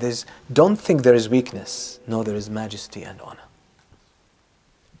mercy, don't think there is weakness. No, there is majesty and honor.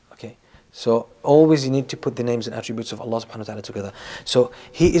 Okay? So always you need to put the names and attributes of Allah subhanahu wa ta'ala together. So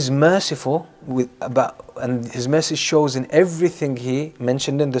He is merciful and His mercy shows in everything He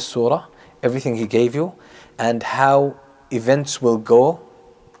mentioned in the surah, everything He gave you, and how events will go,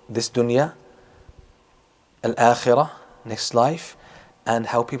 this dunya, al-akhirah, next life, and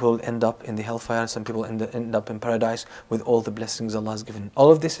how people end up in the hellfire, some people end up in paradise with all the blessings Allah has given.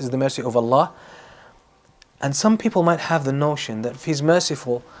 All of this is the mercy of Allah. And some people might have the notion that if He's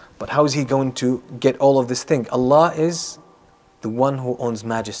merciful, but how is He going to get all of this thing? Allah is the one who owns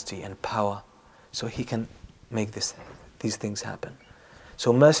majesty and power, so He can make these things happen.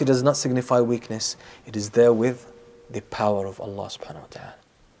 So mercy does not signify weakness. It is there with the power of Allah subhanahu wa ta'ala.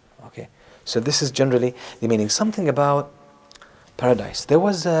 Okay, so this is generally the meaning. Something about paradise. There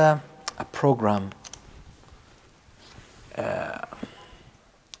was a program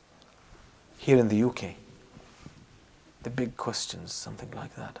here in the UK, The Big Questions, something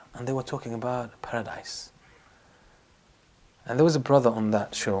like that, and they were talking about paradise. And there was a brother on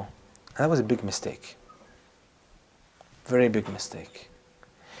that show, and that was a big mistake. Very big mistake.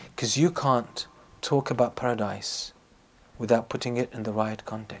 Because you can't talk about paradise without putting it in the right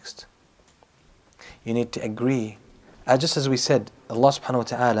context. You need to agree. Just as we said, Allah subhanahu wa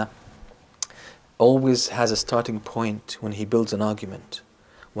ta'ala always has a starting point when He builds an argument.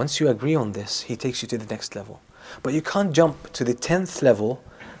 Once you agree on this, He takes you to the next level. But you can't jump to the 10th level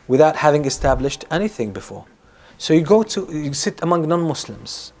without having established anything before. So you sit among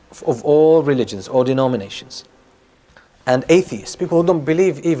non-Muslims of all religions or denominations, and atheists, people who don't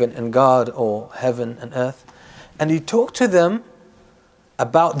believe even in God or heaven and earth, and you talk to them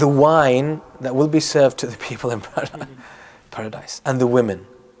about the wine that will be served to the people in paradise and the women.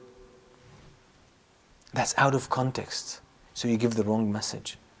 That's out of context. So you give the wrong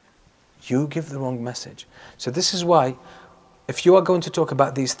message. You give the wrong message. So this is why, if you are going to talk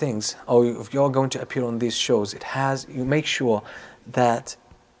about these things, or if you are going to appear on these shows, you make sure that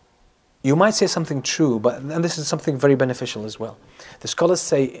you might say something true, and this is something very beneficial as well. The scholars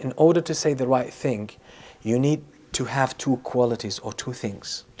say, in order to say the right thing, you need to have two qualities or two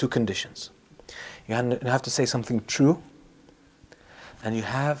things, two conditions. You have to say something true, and you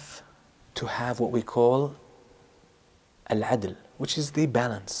have to have what we call al-adl, which is the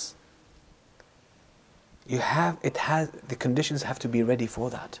balance. The conditions have to be ready for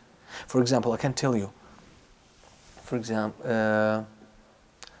that. For example, I can tell you,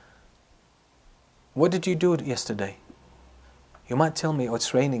 what did you do yesterday? You might tell me, oh,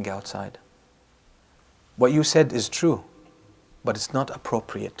 it's raining outside. What you said is true, but it's not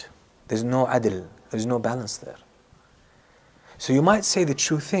appropriate. There's no adl, there's no balance there. So you might say the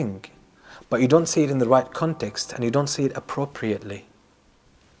true thing, but you don't say it in the right context, and you don't say it appropriately.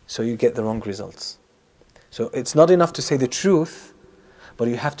 So you get the wrong results. So it's not enough to say the truth, but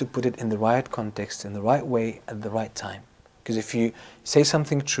you have to put it in the right context, in the right way, at the right time. Because if you say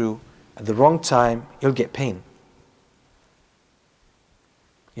something true at the wrong time, you'll get pain.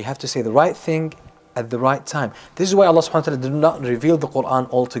 You have to say the right thing at the right time. This is why Allah subhanahu wa ta'ala did not reveal the Qur'an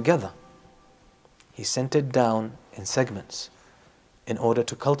altogether. He sent it down in segments in order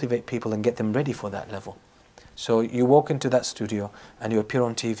to cultivate people and get them ready for that level. So you walk into that studio and you appear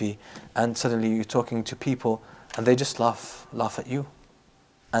on TV, and suddenly you're talking to people and they just laugh at you.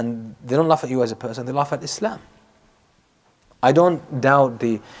 And they don't laugh at you as a person, they laugh at Islam. I don't doubt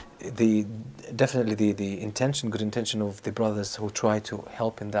definitely the intention, good intention of the brothers who try to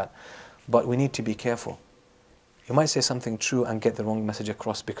help in that. But we need to be careful. You might say something true and get the wrong message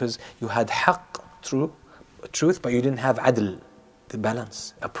across because you had haqq, truth, but you didn't have adl, the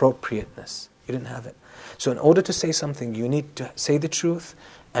balance, appropriateness. You didn't have it. So in order to say something, you need to say the truth,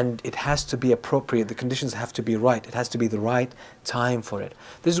 and it has to be appropriate. The conditions have to be right. It has to be the right time for it.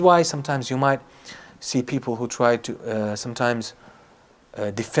 This is why sometimes you might see people who try to sometimes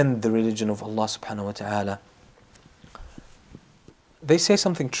defend the religion of Allah subhanahu wa ta'ala. They say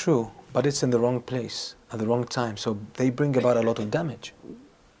something true, but it's in the wrong place at the wrong time. So they bring about a lot of damage.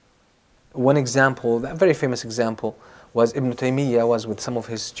 One example, a very famous example, was Ibn Taymiyyah was with some of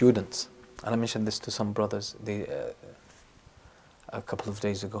his students. And I mentioned this to some brothers a couple of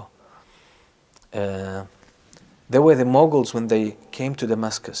days ago. They were the Mughals when they came to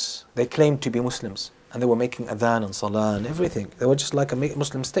Damascus. They claimed to be Muslims, and they were making adhan and salah and everything. They were just like a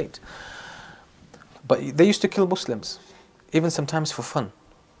Muslim state. But they used to kill Muslims, even sometimes for fun.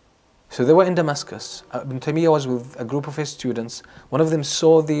 So they were in Damascus. Ibn Taymiyyah was with a group of his students. One of them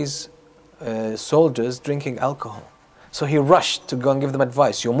saw these soldiers drinking alcohol. So he rushed to go and give them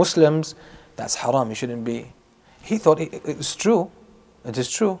advice. You're Muslims, that's haram, you shouldn't be. He thought it was true. It is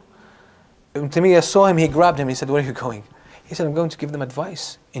true. Ibn Taymiyyah saw him, he grabbed him, he said, where are you going? He said, I'm going to give them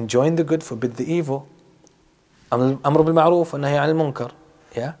advice. Enjoin the good, forbid the evil. Amr bil ma'roof wa nahy anil munkar.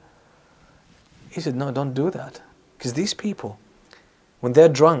 Yeah? He said, no, don't do that. Because these people, when they're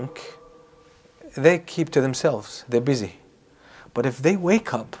drunk, they keep to themselves. They're busy. But if they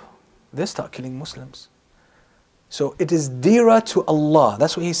wake up, they start killing Muslims. So it is dearer to Allah.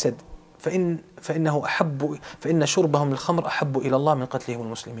 That's what he said. فإنه أحب فإن شربهم الخمر أحب إلى الله من قتلهم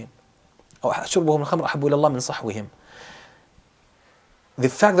المسلمين. أو شربهم الخمر أحب إلى الله من صحوهم. The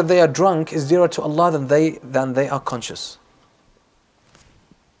fact that they are drunk is dearer to Allah than they are conscious.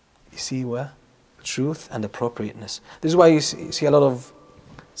 You see where? Truth and appropriateness. This is why you see a lot of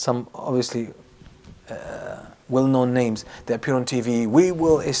some obviously well-known names. They appear on TV. We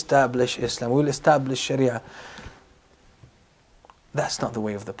will establish Islam. We will establish Sharia. That's not the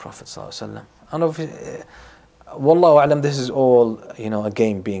way of the Prophet ﷺ. And Wallahu a'lam, this is all a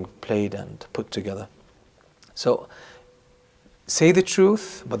game being played and put together. So say the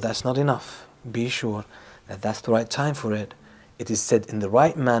truth, but that's not enough. Be sure that that's the right time for it. It is said in the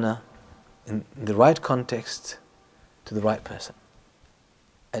right manner, in the right context, to the right person.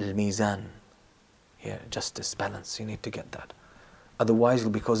 Al-Mizan. Here, justice, balance. You need to get that. Otherwise,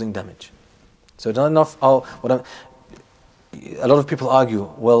 you'll be causing damage. So it's not enough. A lot of people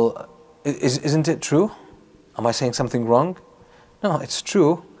argue, well, isn't it true? Am I saying something wrong? No, it's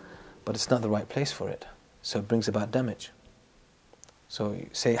true, but it's not the right place for it. So it brings about damage. So you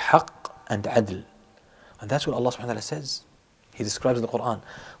say haqq and adl. And that's what Allah subhanahu wa ta'ala says. He describes in the Qur'an.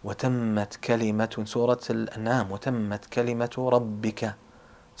 وَتَمَّتْ كَلِمَةٌ سورة الأنعام وَتَمَّتْ كَلِمَةُ رَبِّكَ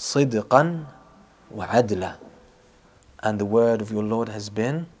صِدْقًا وَعَدْلًا. And the word of your Lord has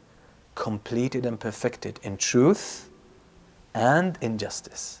been completed and perfected in truth and in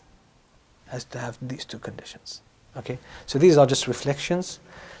justice. Has to have these two conditions. Okay? So these are just reflections.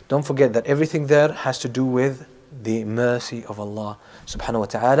 Don't forget that everything there has to do with the mercy of Allah subhanahu wa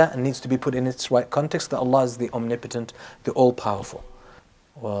ta'ala and needs to be put in its right context, that Allah is the omnipotent, the all-powerful.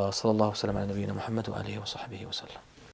 Wa sallallahu wa sallam ala nabiyyina Muhammad wa alihi wa sahbihi wa sallam.